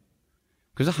하게요.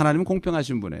 그래서 하나님은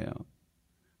공평하신 분이에요.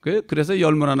 그래서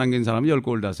 10문화 남긴 사람은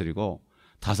 10골 다스리고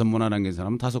 5문화 남긴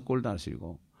사람은 5골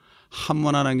다스리고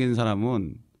 1문화 남긴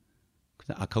사람은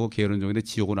그냥 악하고 게으른 종인데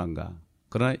지옥은 안 가.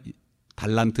 그러나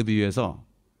달란트 비유에서는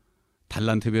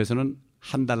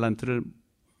한 달란트를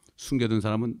숨겨둔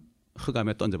사람은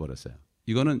흑암에 던져버렸어요.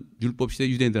 이거는 율법시대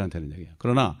유대인들한테는 얘기예요.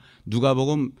 그러나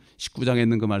누가복음 19장에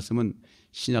있는 그 말씀은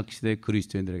신약시대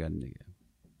그리스도인들에게 하는 얘기예요.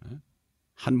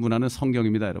 한 문화는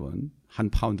성경입니다, 여러분. 한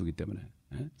파운드이기 때문에.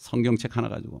 성경책 하나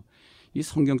가지고 이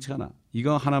성경책 하나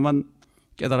이거 하나만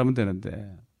깨달으면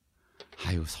되는데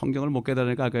성경을 못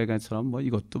깨달으니까 아까 얘기한처럼 뭐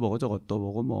이것도 보고 저것도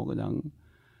보고 뭐 그냥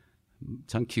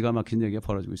참 기가 막힌 얘기가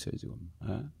벌어지고 있어요 지금.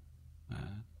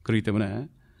 그렇기 때문에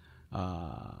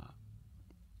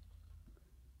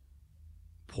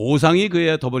보상이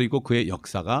그에 더불이고 그의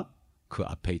역사가 그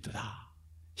앞에 있도다.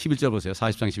 11절 보세요.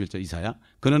 40장 11절 이사야.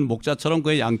 그는 목자처럼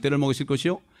그의 양떼를 먹으실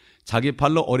것이요 자기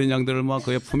팔로 어린 양들을 모아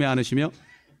그의 품에 안으시며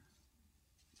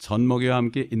젖먹이와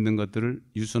함께 있는 것들을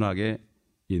유순하게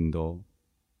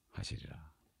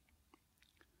인도하시리라.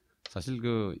 사실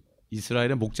그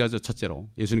이스라엘의 목자죠. 첫째로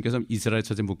예수님께서 이스라엘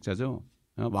첫째 목자죠.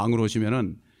 왕으로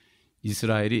오시면은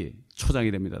이스라엘이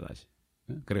초장이 됩니다. 다시.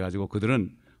 그래가지고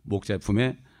그들은 목자의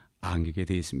품에 안기게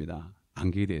되어 있습니다.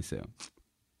 안기게 되어 있어요.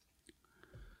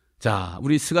 자,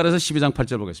 우리 스가랴서 12장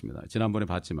 8절 보겠습니다. 지난번에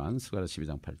봤지만 스가랴서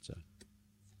 12장 8절.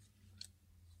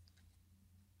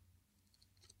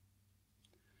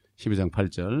 12장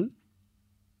 8절.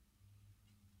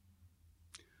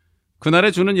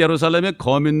 그날에 주는 예루살렘의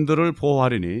거민들을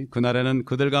보호하리니 그날에는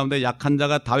그들 가운데 약한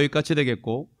자가 다윗같이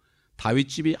되겠고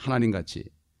다윗집이 하나님같이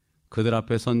그들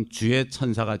앞에 선 주의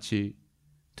천사같이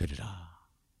되리라.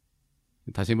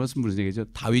 다시 무슨 얘기죠?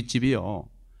 다윗집이요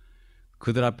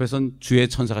그들 앞에 선 주의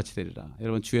천사같이 되리라.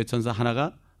 여러분 주의 천사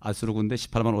하나가 아수르 군대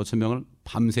 18만 5천 명을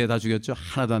밤새 다 죽였죠.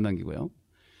 하나도 안 남기고요.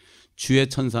 주의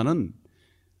천사라는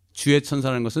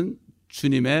것은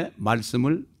주님의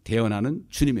말씀을 대언하는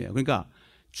주님이에요. 그러니까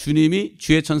주님이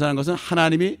주의 천사라는 것은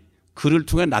하나님이 그를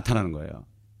통해 나타나는 거예요.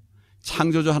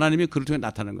 창조주 하나님이 그를 통해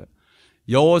나타나는 거예요.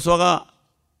 여호수아가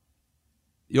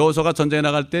전쟁에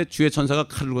나갈 때 주의 천사가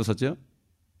칼을 들고 섰죠.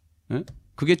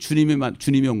 그게 주님이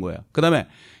온 거예요. 그 다음에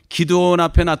기드온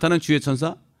앞에 나타난 주의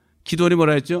천사. 기드온이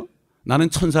뭐라 했죠? 나는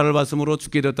천사를 봤으므로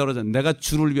죽게 되었다고 그러잖아요. 내가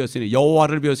주를 비었으니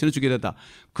여호와를 비었으니 죽게 됐다.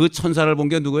 그 천사를 본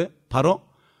게 누구예요? 바로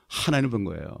하나님을 본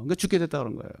거예요. 그러니까 죽게 됐다고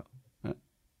그런 거예요.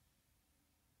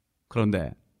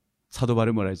 그런데 사도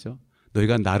바울이 뭐라 했죠?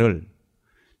 너희가 나를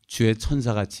주의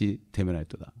천사같이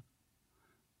대면하였도다.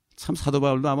 참 사도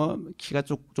바울도 아마 키가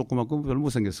조그맣고 별로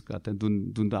못생겼을 것 같아.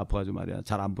 눈도 아파가지고 말이야.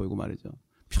 잘 안 보이고 말이죠.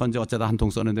 편지 어쩌다 한 통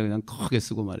썼는데 그냥 크게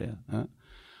쓰고 말이야. 어?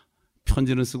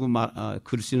 편지는 쓰고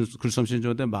글솜씨는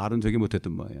좋은데 말은 되게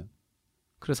못했던 모양이에요.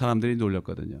 그래서 사람들이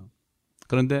놀렸거든요.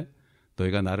 그런데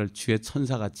너희가 나를 주의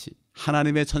천사같이,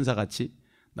 하나님의 천사같이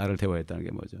나를 대화했다는 게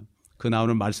뭐죠? 그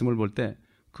나오는 말씀을 볼 때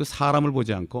그 사람을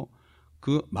보지 않고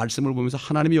그 말씀을 보면서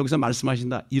하나님이 여기서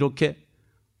말씀하신다, 이렇게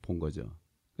본 거죠.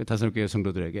 다살로니가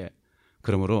성도들에게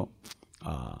그러므로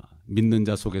믿는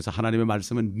자 속에서, 하나님의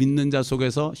말씀은 믿는 자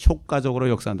속에서 효과적으로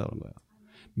역사한다는 거예요.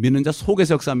 믿는 자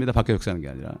속에서 역사합니다. 밖에 역사하는 게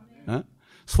아니라.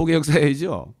 속에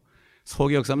역사해야죠.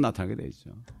 속에 역사하면 나타나게 돼 있죠.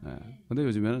 그런데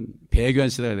요즘에는 배교한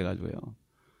시대가 돼가지고요,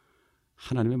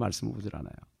 하나님의 말씀을 보질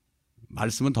않아요.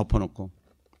 말씀은 덮어놓고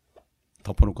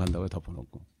한다고요.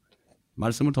 덮어놓고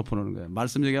말씀을 덮어놓는 거예요.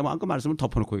 말씀 얘기하면 아까 말씀을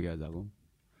덮어놓고 얘기하자고.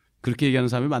 그렇게 얘기하는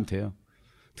사람이 많대요.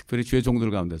 특별히 주의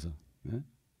종들 가운데서.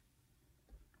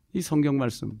 이 성경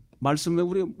말씀에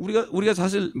우리가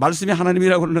사실 말씀이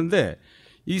하나님이라고 그러는데,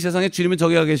 이 세상에 주님은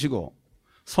저기 가 계시고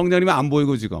성령님이 안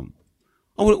보이고 지금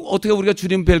어떻게 우리가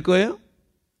주님 뵐 거예요?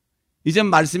 이제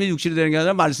말씀이 육신이 되는 게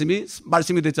아니라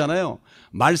말씀이 됐잖아요.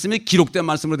 말씀이 기록된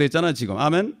말씀으로 됐잖아요 지금.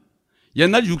 아멘.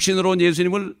 옛날 육신으로 온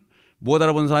예수님을 못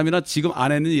알아본 사람이나 지금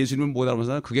안에 있는 예수님을 못 알아본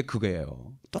사람은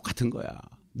그거예요. 똑같은 거야.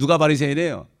 누가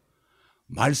바리새인이에요?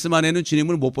 말씀 안에는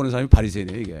주님을 못 보는 사람이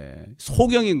바리새인이에요. 이게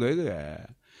소경인 거예요. 그게.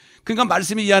 그러니까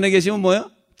말씀이 이 안에 계시면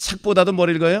뭐예요? 책보다도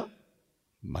뭘 읽어요?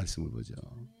 말씀을 보죠.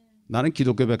 나는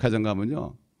기독교 백화점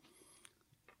가면요,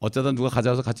 어쩌다 누가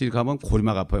가져와서 같이 이렇게 하면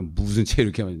고리막 아파요. 무슨 책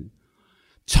이렇게 하면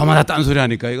저마다 딴소리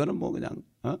하니까 이거는 뭐 그냥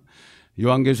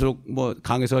요한계시록 뭐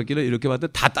강에서 갔길래 이렇게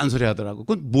봤더니 다 딴소리 하더라고.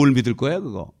 그건 뭘 믿을 거야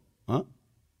그거?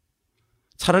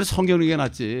 차라리 성경 읽는 게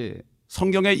낫지.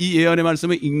 성경의 이 예언의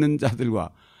말씀을 읽는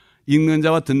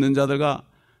자와 듣는 자들과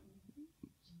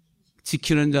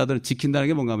지킨다는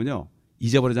게 뭔가면요,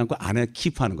 잊어버리지 않고 안에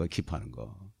킵하는 거예요. 킵하는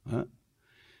거.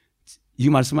 이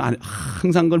말씀은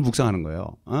항상 그걸 묵상하는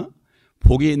거예요.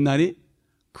 복이 있나니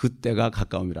그때가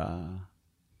가까움이라.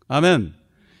 아멘.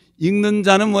 읽는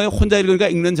자는 뭐예요? 혼자 읽으니까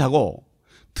읽는 자고,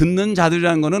 듣는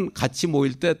자들이라는 거는 같이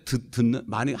모일 때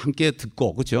많이 함께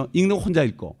듣고, 그렇죠? 읽는 거 혼자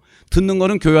읽고, 듣는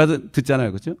거는 교회 와서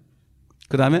듣잖아요, 그렇죠?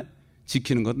 그 다음에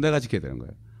지키는 것도 내가 지켜야 되는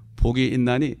거예요. 복이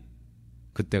있나니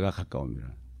그때가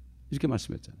가까움이라. 이렇게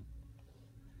말씀했잖아요.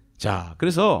 자,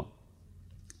 그래서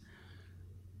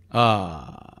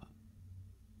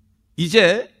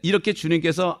이제 이렇게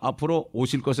주님께서 앞으로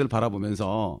오실 것을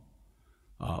바라보면서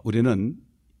우리는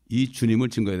이 주님을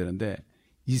증거해야 되는데,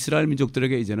 이스라엘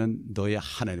민족들에게 이제는 너의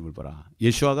하나님을 보라.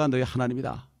 예수아가 너의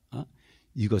하나님이다.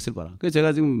 이것을 봐라. 그래서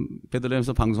제가 지금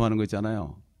베들레헴에서 방송하는 거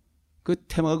있잖아요. 그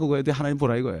테마가 그거에 대해 하나님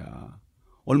보라 이거야.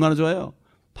 얼마나 좋아요.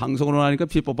 방송으로 하니까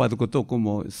비법 받을 것도 없고,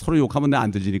 뭐 서로 욕하면 내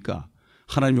안 들리니까,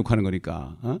 하나님 욕하는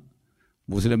거니까.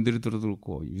 모슬렘들이 들어도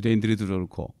그렇고, 유대인들이 들어도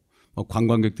그렇고, 뭐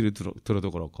관광객들이 들어도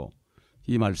그렇고,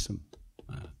 이 말씀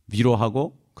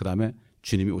위로하고 그 다음에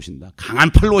주님이 오신다.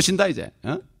 강한 팔로 오신다 이제.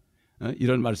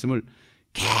 이런 말씀을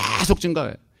계속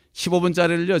증가해요.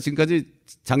 15분짜리를요 지금까지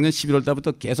작년 11월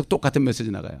달부터 계속 똑같은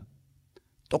메시지 나가요.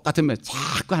 똑같은 메시지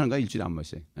자꾸 하는 거야. 일주일에 한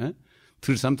번씩.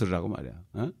 들을 사람 들으라고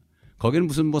말이야. 거기는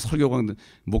무슨 뭐 설교 강단,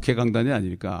 목회 강단이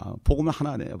아니니까 복음은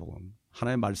하나네요. 복음.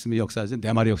 하나님의 말씀이 역사하지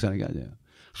내 말이 역사하는 게 아니에요.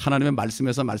 하나님의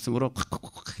말씀에서 말씀으로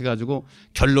콱콱콱 해가지고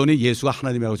결론이 예수가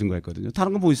하나님이라고 증거했거든요.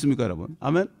 다른 건 뭐 있습니까 여러분?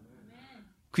 아멘.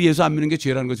 그 예수 안 믿는 게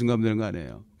죄라는 거 증거하면 되는 거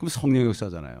아니에요. 그럼 성령의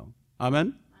역사잖아요.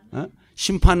 아멘.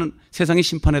 심판은 세상이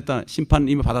심판했다, 심판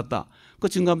이미 받았다, 그거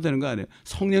증거하면 되는 거 아니에요.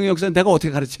 성령의 역사는 내가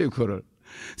어떻게 가르쳐요 그거를?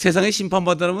 세상에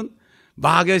심판받다면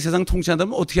마귀의 세상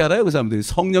통치한다면 어떻게 알아요 그 사람들이?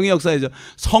 성령의 역사이죠.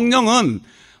 성령은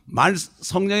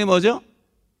성령이 뭐죠?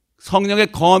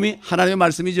 성령의 검이 하나님의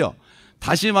말씀이죠.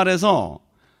 다시 말해서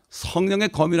성령의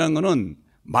검이라는 거는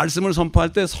말씀을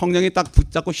선포할 때 성령이 딱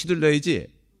붙잡고 휘둘려야지.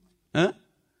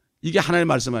 이게 하나님의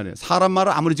말씀 아니에요. 사람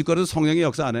말을 아무리 짓거려도 성령의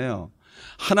역사 안 해요.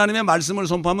 하나님의 말씀을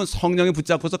선포하면 성령이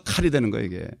붙잡고서 칼이 되는 거예요.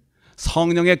 이게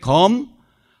성령의 검,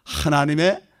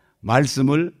 하나님의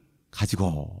말씀을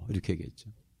가지고 이렇게 얘기했죠.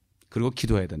 그리고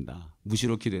기도해야 된다.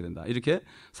 무시로 기도해야 된다. 이렇게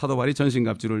사도 바울이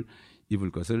전신갑주를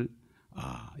입을 것을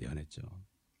예언했죠.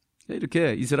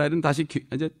 이렇게 이스라엘은 다시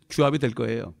이제 규합이 될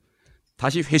거예요.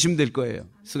 다시 회심될 거예요.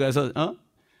 스가에서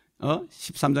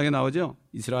 13장에 나오죠.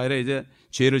 이스라엘에 이제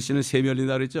죄를 씻는 셈이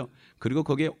열린다 그랬죠. 그리고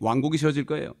거기에 왕국이 세워질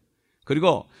거예요.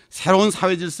 그리고 새로운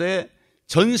사회 질서의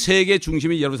전 세계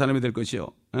중심이 예루살렘이 될 것이요.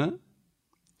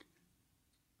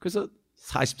 그래서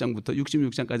 40장부터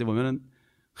 66장까지 보면은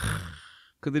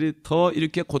그들이 더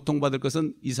이렇게 고통받을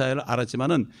것은 이스라엘을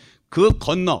알았지만은 그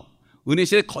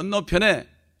은혜시의 건너편에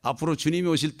앞으로 주님이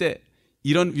오실 때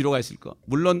이런 위로가 있을까?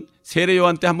 물론 세례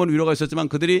요한 때 한번 위로가 있었지만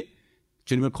그들이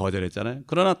주님을 거절했잖아요.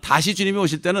 그러나 다시 주님이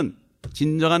오실 때는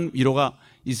진정한 위로가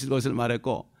있을 것을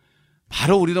말했고,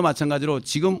 바로 우리도 마찬가지로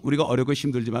지금 우리가 어렵고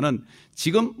힘들지만은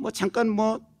지금 잠깐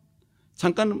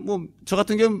저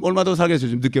같은 경우 얼마 더 살겠어요.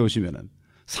 지금 늦게 오시면은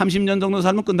 30년 정도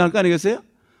살면 끝날 거 아니겠어요?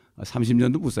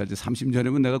 30년도 못 살지.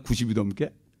 30년이면 내가 90이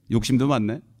넘게? 욕심도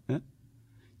많네.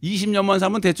 20년만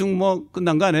살면 대충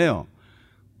끝난 거 아니에요.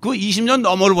 그 20년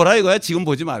넘어를 보라 이거야. 지금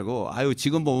보지 말고. 아유,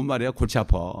 지금 보면 말이야 골치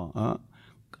아파.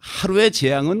 하루의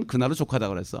재앙은 그날로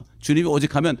족하다고 그랬어. 주님이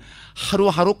오직 하면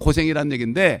하루하루 고생이란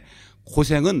얘기인데,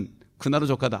 고생은 그날로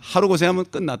족하다. 하루 고생하면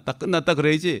끝났다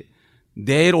그래야지.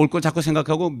 내일 올 걸 자꾸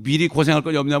생각하고 미리 고생할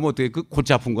걸 염려하면 어떻게, 그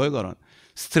골치 아픈 거예요. 그건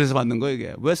스트레스 받는 거예요.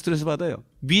 이게 왜 스트레스 받아요?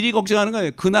 미리 걱정하는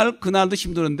거예요. 그날도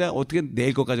힘드는데 어떻게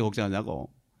내일 것까지 걱정하냐고.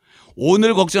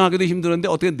 오늘 걱정하기도 힘드는데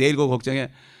어떻게 내일 거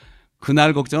걱정해.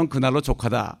 그날 걱정은 그날로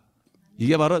족하다.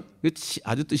 이게 바로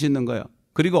아주 뜻이 있는 거예요.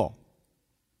 그리고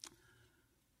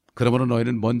그러므로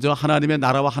너희는 먼저 하나님의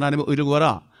나라와 하나님의 의를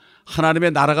구하라.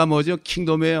 하나님의 나라가 뭐죠?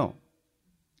 킹덤이에요.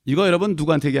 이거 여러분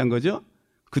누구한테 얘기한 거죠?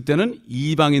 그때는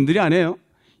이방인들이 아니에요.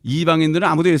 이방인들은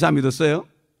아무도 예수 안 믿었어요.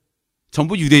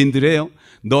 전부 유대인들이에요.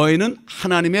 너희는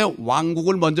하나님의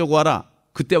왕국을 먼저 구하라.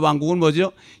 그때 왕국은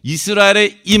뭐죠?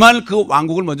 이스라엘에 임할 그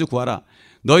왕국을 먼저 구하라.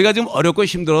 너희가 지금 어렵고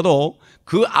힘들어도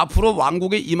그 앞으로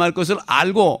왕국에 임할 것을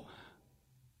알고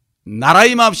나라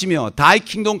임합시며 다이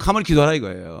킹덤 캄을 기도하라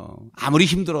이거예요. 아무리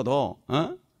힘들어도.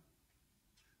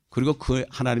 그리고 그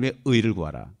하나님의 의를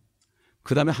구하라.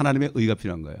 그 다음에 하나님의 의가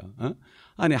필요한 거예요.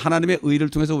 아니, 하나님의 의를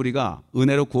통해서 우리가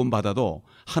은혜로 구원받아도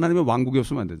하나님의 왕국이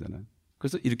없으면 안 되잖아요.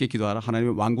 그래서 이렇게 기도하라.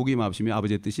 하나님의 왕국이 임하시며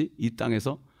아버지의 뜻이 이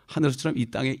땅에서 하늘처럼 이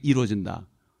땅에 이루어진다.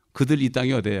 그들 이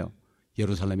땅이 어디예요?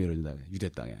 예루살렘에 이루어진다. 유대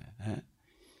땅에.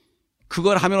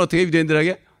 그걸 하면 어떻게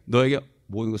유대인들에게 너에게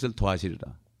모든 것을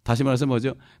더하시리라. 다시 말해서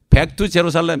뭐죠? Back to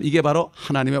Jerusalem. 이게 바로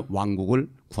하나님의 왕국을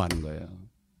구하는 거예요.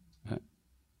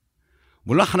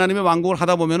 물론 하나님의 왕국을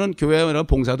하다 보면은 교회에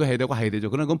봉사도 해야 되고 해야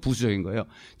되죠. 그런 건 부수적인 거예요.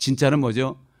 진짜는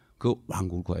뭐죠? 그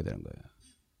왕국을 구해야 되는 거예요.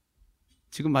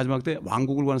 지금 마지막 때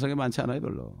왕국을 구하는 사람이 많지 않아요,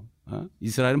 별로.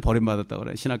 이스라엘은 버림받았다고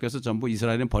그래. 신학교에서 전부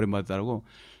이스라엘은 버림받았다고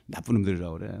나쁜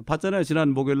놈들이라고 그래. 봤잖아요.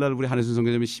 지난 목요일 날 우리 한혜순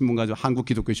선교사님이 신문 가지고 한국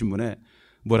기독교 신문에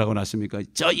뭐라고 났습니까?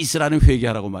 저 이스라엘은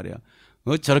회개하라고 말이야.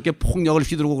 저렇게 폭력을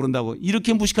휘두르고 그런다고.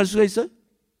 이렇게 무식할 수가 있어요?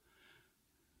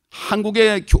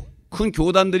 한국의 큰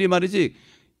교단들이 말이지,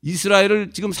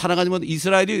 이스라엘을 지금 사랑하지 못해.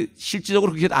 이스라엘이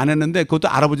실질적으로 그렇게 안 했는데 그것도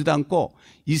알아보지도 않고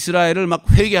이스라엘을 막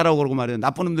회개하라고 그러고 말이에요.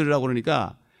 나쁜 놈들이라고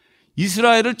그러니까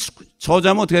이스라엘을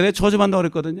저주하면 어떻게 돼요? 저주한다고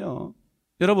그랬거든요.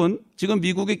 여러분, 지금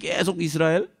미국이 계속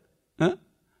이스라엘,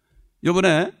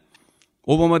 이번에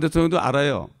오바마 대통령도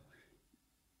알아요.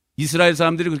 이스라엘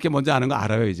사람들이 그렇게 먼저 아는 거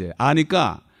알아요, 이제.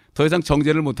 아니까 더 이상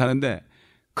정죄를 못 하는데,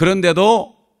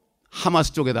 그런데도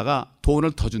하마스 쪽에다가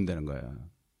돈을 더 준다는 거예요.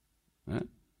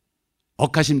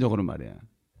 억하심적으로 말이야.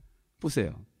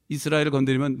 보세요. 이스라엘을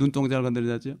건드리면 눈동자를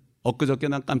건드리자죠. 엊그저께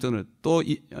난 깜짝 놀랐어요. 또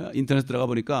인터넷 들어가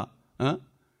보니까,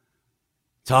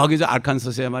 저기 저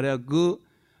알칸소스에 말이야.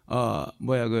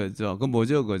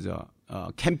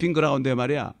 캠핑 그라운드에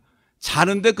말이야.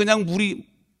 자는데 그냥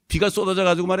비가 쏟아져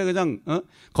가지고 말이야. 그냥,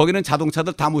 거기는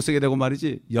자동차들 다 못 쓰게 되고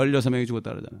말이지. 16명이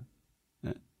죽었다 그러잖아.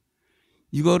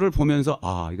 이거를 보면서,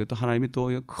 이것도 하나님이 또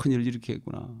큰일을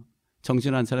일으키겠구나.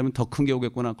 정신 안 차리면 더 큰 게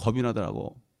오겠구나. 겁이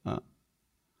나더라고.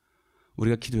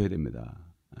 우리가 기도해야 됩니다.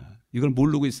 이걸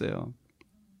모르고 있어요.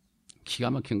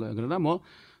 기가 막힌 거예요. 그러나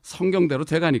성경대로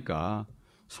돼가니까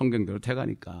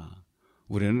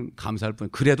우리는 감사할 뿐.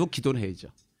 그래도 기도는 해야죠.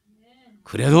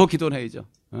 그래도 기도는 해야죠.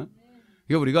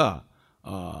 그러니까 우리가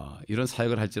이런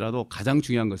사역을 할지라도 가장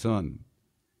중요한 것은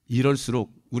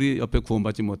이럴수록 우리 옆에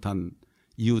구원받지 못한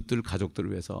이웃들,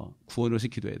 가족들을 위해서 구원을 위해서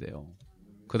기도해야 돼요.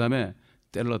 그 다음에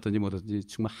때를 얻든지 못하든지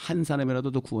정말 한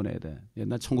사람이라도 더 구원해야 돼.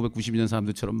 옛날 1992년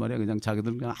사람들처럼 말이야. 그냥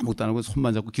자기들 그냥 아무것도 안 하고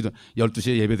손만 잡고 기도,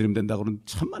 12시에 예배 드리면 된다고 그러면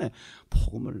천만에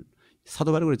복음을,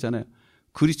 사도 바울이 그랬잖아요.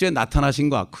 그리스도의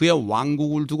나타나신과 그의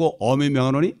왕국을 두고 엄히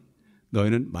명하노니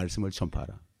너희는 말씀을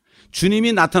전파하라.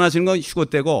 주님이 나타나시는 건 휴거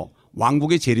때고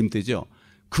왕국의 재림 때죠.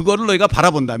 그거를 너희가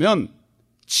바라본다면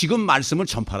지금 말씀을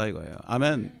전파하라 이거예요.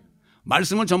 아멘.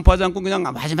 말씀을 전파하지 않고 그냥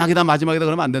마지막이다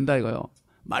그러면 안 된다 이거예요.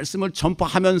 말씀을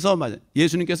전파하면서,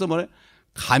 예수님께서 뭐래?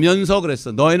 가면서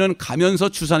그랬어. 너희는 가면서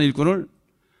주산 일꾼을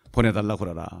보내달라고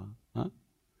그러라.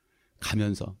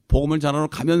 가면서. 복음을 전하러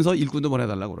가면서 일꾼도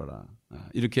보내달라고 그러라.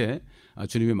 이렇게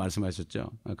주님이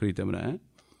말씀하셨죠. 그렇기 때문에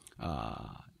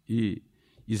이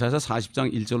이사야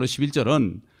 40장 1절로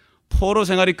 11절은 포로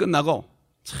생활이 끝나고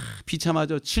참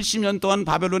비참하죠. 70년 동안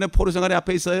바벨론의 포로 생활이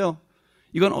앞에 있어요.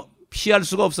 이건 피할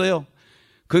수가 없어요.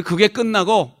 그게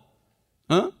끝나고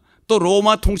또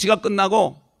로마 통치가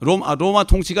끝나고 로마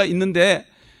통치가 있는데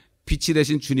빛이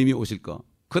되신 주님이 오실 거.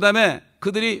 그 다음에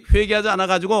그들이 회개하지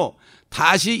않아가지고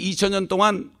다시 2000년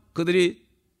동안 그들이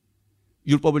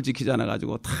율법을 지키지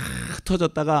않아가지고 다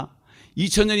흩어졌다가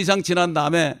 2000년 이상 지난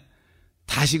다음에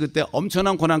다시 그때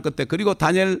엄청난 고난 끝에, 그리고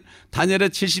다니엘의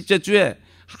 70째 주에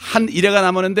한 이래가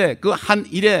남았는데 그 한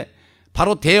이래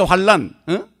바로 대환란,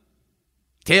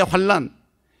 대환란.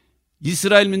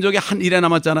 이스라엘 민족의 한 이래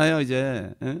남았잖아요.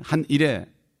 이제 한 이래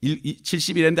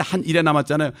 70일인데 한 이래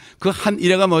남았잖아요. 그 한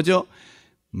이래가 뭐죠?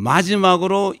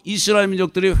 마지막으로 이스라엘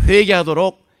민족들이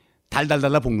회개하도록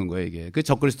달달달달 볶는 거예요. 이게 그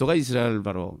적그리스도가 이스라엘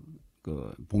바로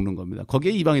그 볶는 겁니다.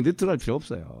 거기에 이방인들이 들어갈 필요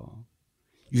없어요.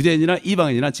 유대인이나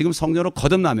이방인이나 지금 성령으로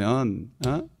거듭나면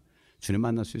주님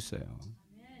만날 수 있어요.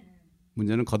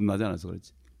 문제는 거듭나지 않아서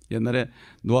그렇지. 옛날에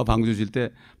노아 방주 질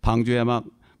때 방주에 막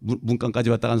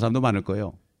문간까지 왔다 간 사람도 많을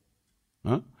거예요.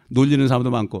 놀리는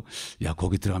사람도 많고, 야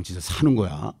거기 들어가면 진짜 사는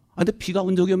거야. 근데 비가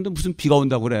온 적이 없는데 무슨 비가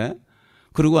온다고 그래?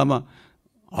 그리고 아마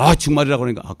정말이라고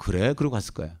그러니까 그래? 그러고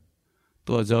갔을 거야.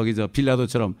 또 저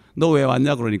빌라도처럼 너 왜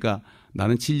왔냐 그러니까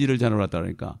나는 진리를 전하러 왔다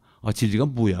그러니까 진리가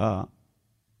뭐야?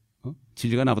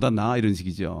 진리가 나보다 나아 이런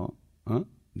식이죠.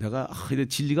 내가 이래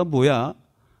진리가 뭐야?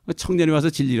 청년이 와서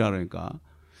진리라 그러니까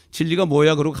진리가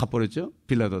뭐야? 그러고 가버렸죠.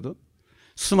 빌라도도.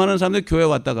 수많은 사람들이 교회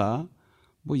왔다가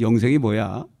뭐 영생이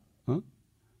뭐야?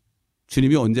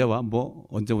 주님이 언제 와? 뭐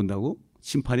언제 온다고?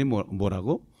 심판이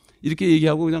뭐라고? 이렇게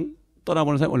얘기하고 그냥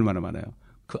떠나보는 사람이 얼마나 많아요.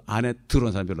 그 안에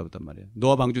들어온 사람이 별로 없단 말이에요.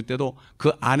 노아 방주 때도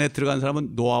그 안에 들어간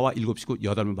사람은 노아와 7 식구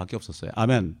 8명밖에 없었어요.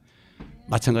 아멘.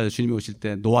 마찬가지로 주님이 오실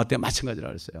때 노아 때 마찬가지라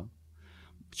그랬어요.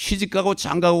 시집가고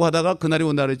장가고 하다가 그날이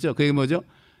온다 그랬죠. 그게 뭐죠?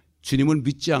 주님을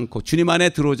믿지 않고 주님 안에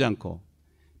들어오지 않고,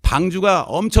 방주가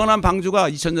엄청난 방주가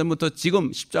 2000년부터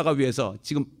지금 십자가 위에서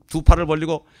지금 두 팔을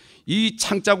벌리고 이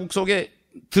창자국 속에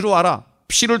들어와라,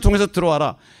 피를 통해서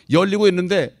들어와라 열리고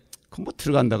있는데 그 뭐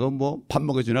들어간다고 뭐 밥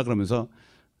먹여주나 그러면서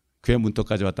교회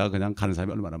문턱까지 왔다가 그냥 가는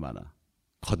사람이 얼마나 많아.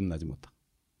 거듭나지 못하고.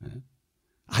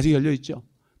 아직 열려있죠.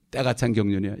 때가 찬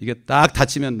경륜이에요. 이게 딱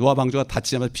닫히면, 노아 방주가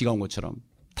닫히자마자 비가 온 것처럼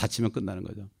닫히면 끝나는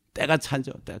거죠. 때가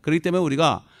찬죠. 그렇기 때문에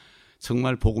우리가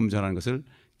정말 복음 전하는 것을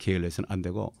게을러서는 안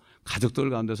되고, 가족들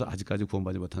가운데서 아직까지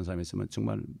구원받지 못한 사람이 있으면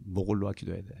정말 목을 놓아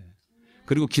기도해야 돼.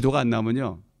 그리고 기도가 안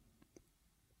나오면요,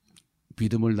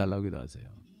 믿음을 달라고 기도하세요.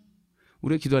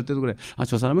 우리가 기도할 때도 그래.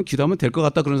 저 사람은 기도하면 될 것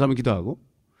같다 그런 사람은 기도하고,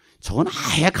 저건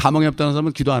아예 가망이 없다는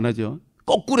사람은 기도 안 하죠.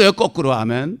 거꾸로요, 거꾸로.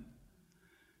 아멘.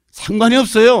 상관이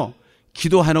없어요.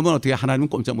 기도해놓으면 어떻게 하나님은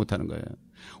꼼짝 못하는 거예요.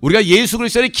 우리가 예수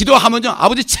그리스도의 기도하면요,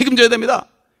 아버지 책임져야 됩니다.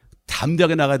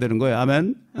 담대하게 나가야 되는 거예요.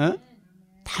 아멘.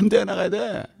 담대하게 나가야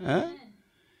돼.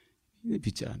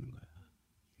 빗질하는 거예요.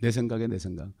 내 생각에 내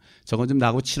생각. 저건 좀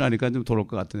나하고 친하니까 좀 돌아올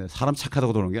것 같은데 사람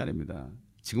착하다고 돌아오는 게 아닙니다.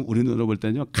 지금 우리 눈으로 볼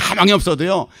때는요, 가망이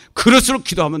없어도요, 그럴수록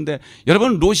기도하면 돼.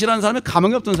 여러분, 롯이라는 사람이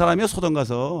가망이 없던 사람이에요. 소돔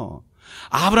가서.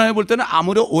 아브라함이 볼 때는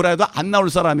아무리 오라 해도 안 나올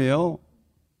사람이에요.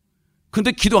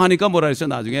 근데 기도하니까 뭐라 했어요?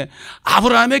 나중에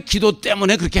아브라함의 기도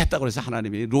때문에 그렇게 했다고 그래서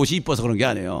하나님이, 롯이 이뻐서 그런 게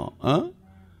아니에요.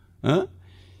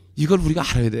 이걸 우리가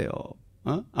알아야 돼요.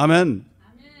 아멘.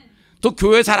 또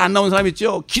교회 잘 안 나온 사람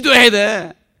있죠? 기도해야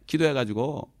돼.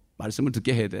 기도해가지고 말씀을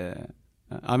듣게 해야 돼.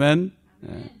 아멘.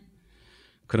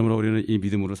 그러므로 우리는 이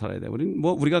믿음으로 살아야 돼.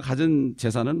 우리가 가진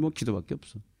재산은 기도밖에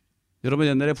없어. 여러분,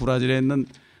 옛날에 브라질에 있는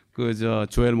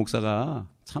조엘 목사가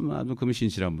참 아주 그분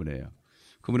신실한 분이에요.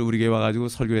 그분이 우리 교회 와가지고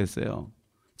설교했어요.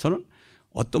 저는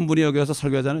어떤 분이 여기 와서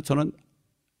설교하잖아요. 저는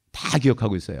다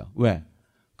기억하고 있어요. 왜?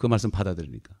 그 말씀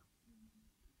받아들이니까.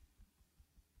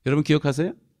 여러분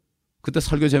기억하세요? 그때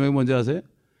설교 제목이 뭔지 아세요?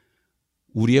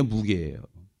 우리의 무기예요.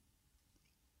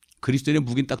 그리스도인의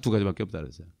무기는 딱 2가지밖에 없다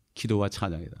그랬어요. 기도와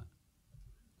찬양이다.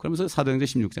 그러면서 사도행전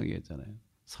 16장 얘기했잖아요.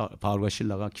 바울과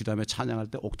실라가 기도하며 찬양할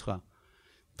때 옥토가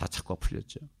다 착고가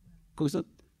풀렸죠. 거기서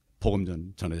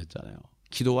복음 전해졌잖아요.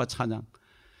 기도와 찬양.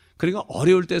 그러니까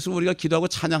어려울 때일수록 우리가 기도하고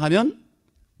찬양하면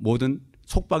모든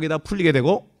속박이 다 풀리게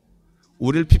되고,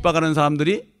 우리를 핍박하는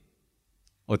사람들이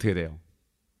어떻게 돼요?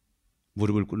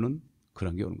 무릎을 꿇는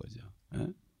그런 게 오는 거죠.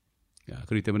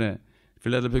 그렇기 때문에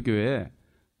필라델피아 교회에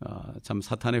참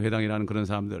사탄의 회당이라는 그런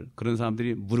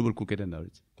사람들이 무릎을 꿇게 된다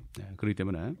그러죠. 그렇기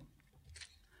때문에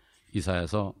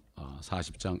이사야서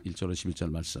 40장 1절로 11절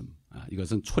말씀,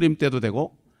 이것은 초림 때도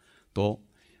되고, 또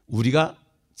우리가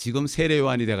지금 세례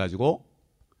요한이 돼가지고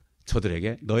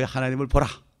저들에게 너의 하나님을 보라.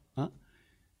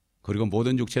 그리고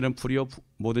모든 육체는 풀이요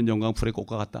모든 영광 풀의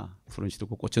꽃과 같다. 푸른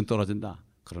시듣고 꽃은 떨어진다.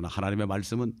 그러나 하나님의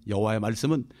말씀은, 여호와의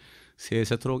말씀은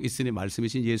세세토록 있으니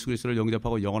말씀이신 예수 그리스도를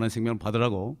영접하고 영원한 생명을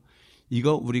받으라고.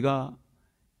 이거 우리가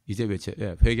이제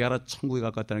회개하라 천국에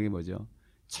가깝다는 게 뭐죠?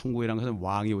 천국이라는 것은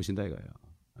왕이 오신다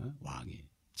이거예요. 왕이.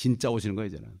 진짜 오시는 거예요.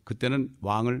 이제는. 그때는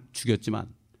왕을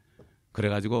죽였지만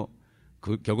그래가지고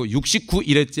결국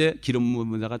 69일째 기름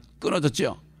부은 자가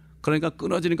끊어졌죠. 그러니까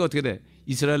끊어지니까 어떻게 돼?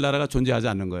 이스라엘 나라가 존재하지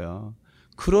않는 거예요.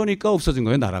 그러니까 없어진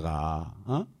거예요, 나라가.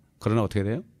 그러나 어떻게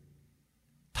돼요?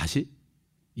 다시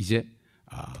이제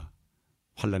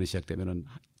환란이 시작되면은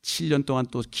 7년 동안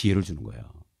또 기회를 주는 거예요.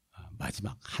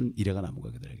 마지막 한 이래가 남은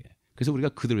거예요, 그들에게. 그래서 우리가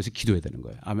그들을 위해서 기도해야 되는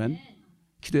거예요. 아멘.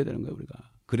 기도해야 되는 거예요, 우리가.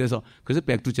 그래서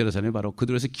백두 제루살렘이 바로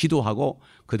그들을 위해서 기도하고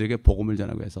그들에게 복음을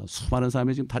전하기 위해서 수많은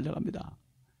사람이 지금 달려갑니다.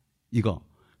 이거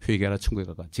회개하라 천국에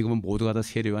가까. 지금은 모두가 다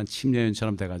세례요한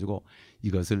침례요한처럼 돼가지고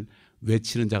이것을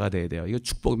외치는 자가 돼야 돼요. 이거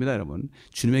축복입니다, 여러분.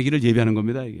 주님의 길을 예비하는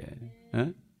겁니다, 이게.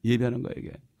 예비하는 거예요,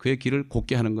 이게. 그의 길을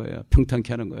곧게 하는 거예요.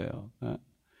 평탄케 하는 거예요.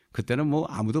 그때는 뭐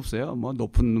아무도 없어요. 뭐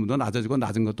높은 놈도 낮아지고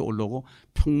낮은 것도 올라오고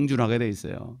평준하게 돼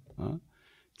있어요.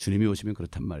 주님이 오시면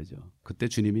그렇단 말이죠. 그때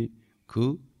주님이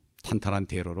그 탄탄한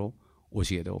대로로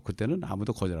오시게 되고 그때는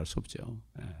아무도 거절할 수 없죠.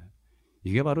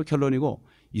 이게 바로 결론이고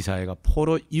이사야가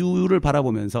포로 이후를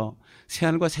바라보면서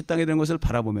새하늘과 새 땅이 되는 것을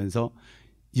바라보면서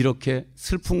이렇게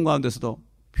슬픔 가운데서도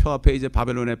표 앞에 이제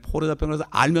바벨론의 포로 잡혀간 것을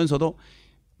알면서도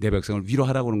내 백성을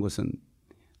위로하라고 하는 것은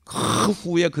그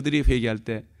후에 그들이 회개할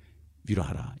때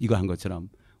위로하라 이거 한 것처럼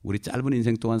우리 짧은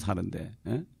인생 동안 사는데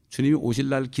주님이 오실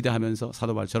날 기대하면서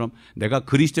사도 바울처럼 내가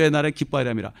그리스도의 날에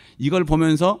기뻐하리라 이걸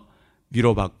보면서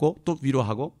위로받고 또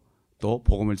위로하고 또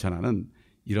복음을 전하는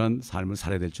이런 삶을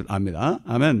살아야 될 줄 압니다.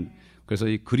 아멘. 그래서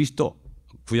이 그리스도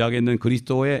구약에 있는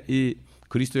그리스도의 이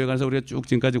그리스도에 관해서 우리가 쭉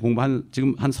지금까지 공부한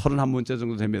지금 한 31문째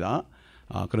정도 됩니다.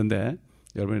 그런데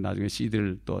여러분이 나중에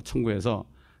CD를 또 청구해서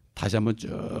다시 한번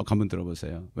쭉 한번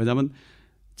들어보세요. 왜냐하면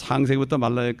창세기부터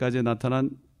말라기까지 나타난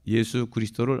예수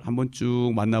그리스도를 한번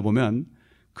쭉 만나보면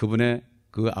그분의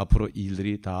그 앞으로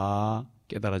일들이 다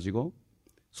깨달아지고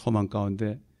소망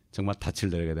가운데 정말 닻을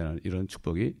내리게 되는 이런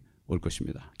축복이 올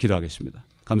것입니다. 기도하겠습니다.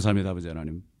 감사합니다, 아버지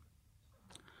하나님.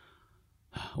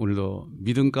 오늘도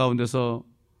믿음 가운데서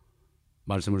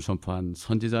말씀을 선포한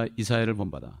선지자 이사야를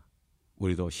본받아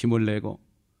우리도 힘을 내고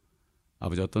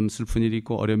아버지 어떤 슬픈 일이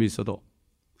있고 어려움이 있어도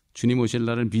주님 오실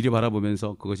날을 미리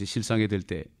바라보면서 그것이 실상이 될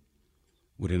때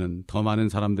우리는 더 많은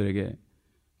사람들에게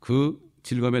그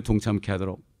즐거움에 동참케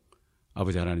하도록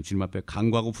아버지 하나님 주님 앞에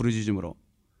간구하고 부르짖음으로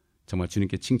정말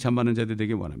주님께 칭찬받는 자들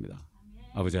되길 원합니다.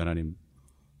 아버지 하나님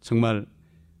정말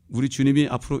우리 주님이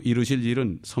앞으로 이루실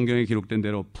일은 성경에 기록된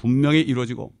대로 분명히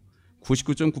이루어지고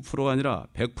 99.9%가 아니라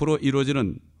 100%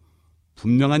 이루어지는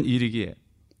분명한 일이기에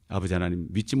아버지 하나님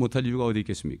믿지 못할 이유가 어디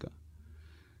있겠습니까?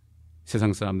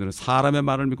 세상 사람들은 사람의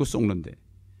말을 믿고 속는데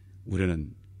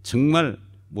우리는 정말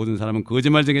모든 사람은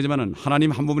거짓말쟁이지만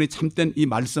하나님 한 부분이 참된 이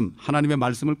말씀 하나님의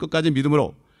말씀을 끝까지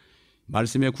믿음으로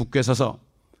말씀에 굳게 서서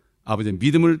아버지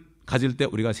믿음을 가질 때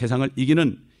우리가 세상을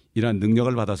이기는 이러한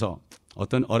능력을 받아서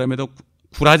어떤 어려움에도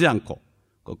굴하지 않고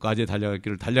끝까지 달려갈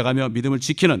길을 달려가며 믿음을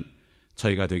지키는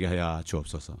저희가 되게 하여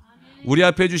주옵소서. 우리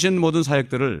앞에 주신 모든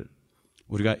사역들을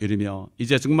우리가 이루며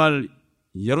이제 정말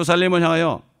예루살렘을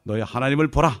향하여 너희 하나님을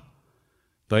보라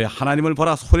너희 하나님을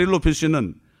보라 소리를 높일 수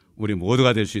있는 우리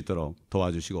모두가 될 수 있도록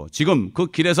도와주시고 지금 그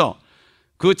길에서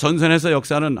그 전선에서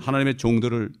역사하는 하나님의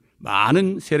종들을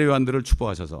많은 세례요한들을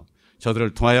축복하셔서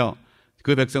저들을 통하여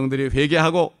그 백성들이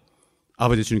회개하고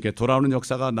아버지 주님께 돌아오는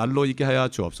역사가 날로 있게 하여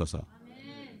주옵소서.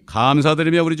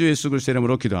 감사드리며 우리 주 예수 그리스도의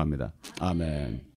이름으로 기도합니다. 아멘.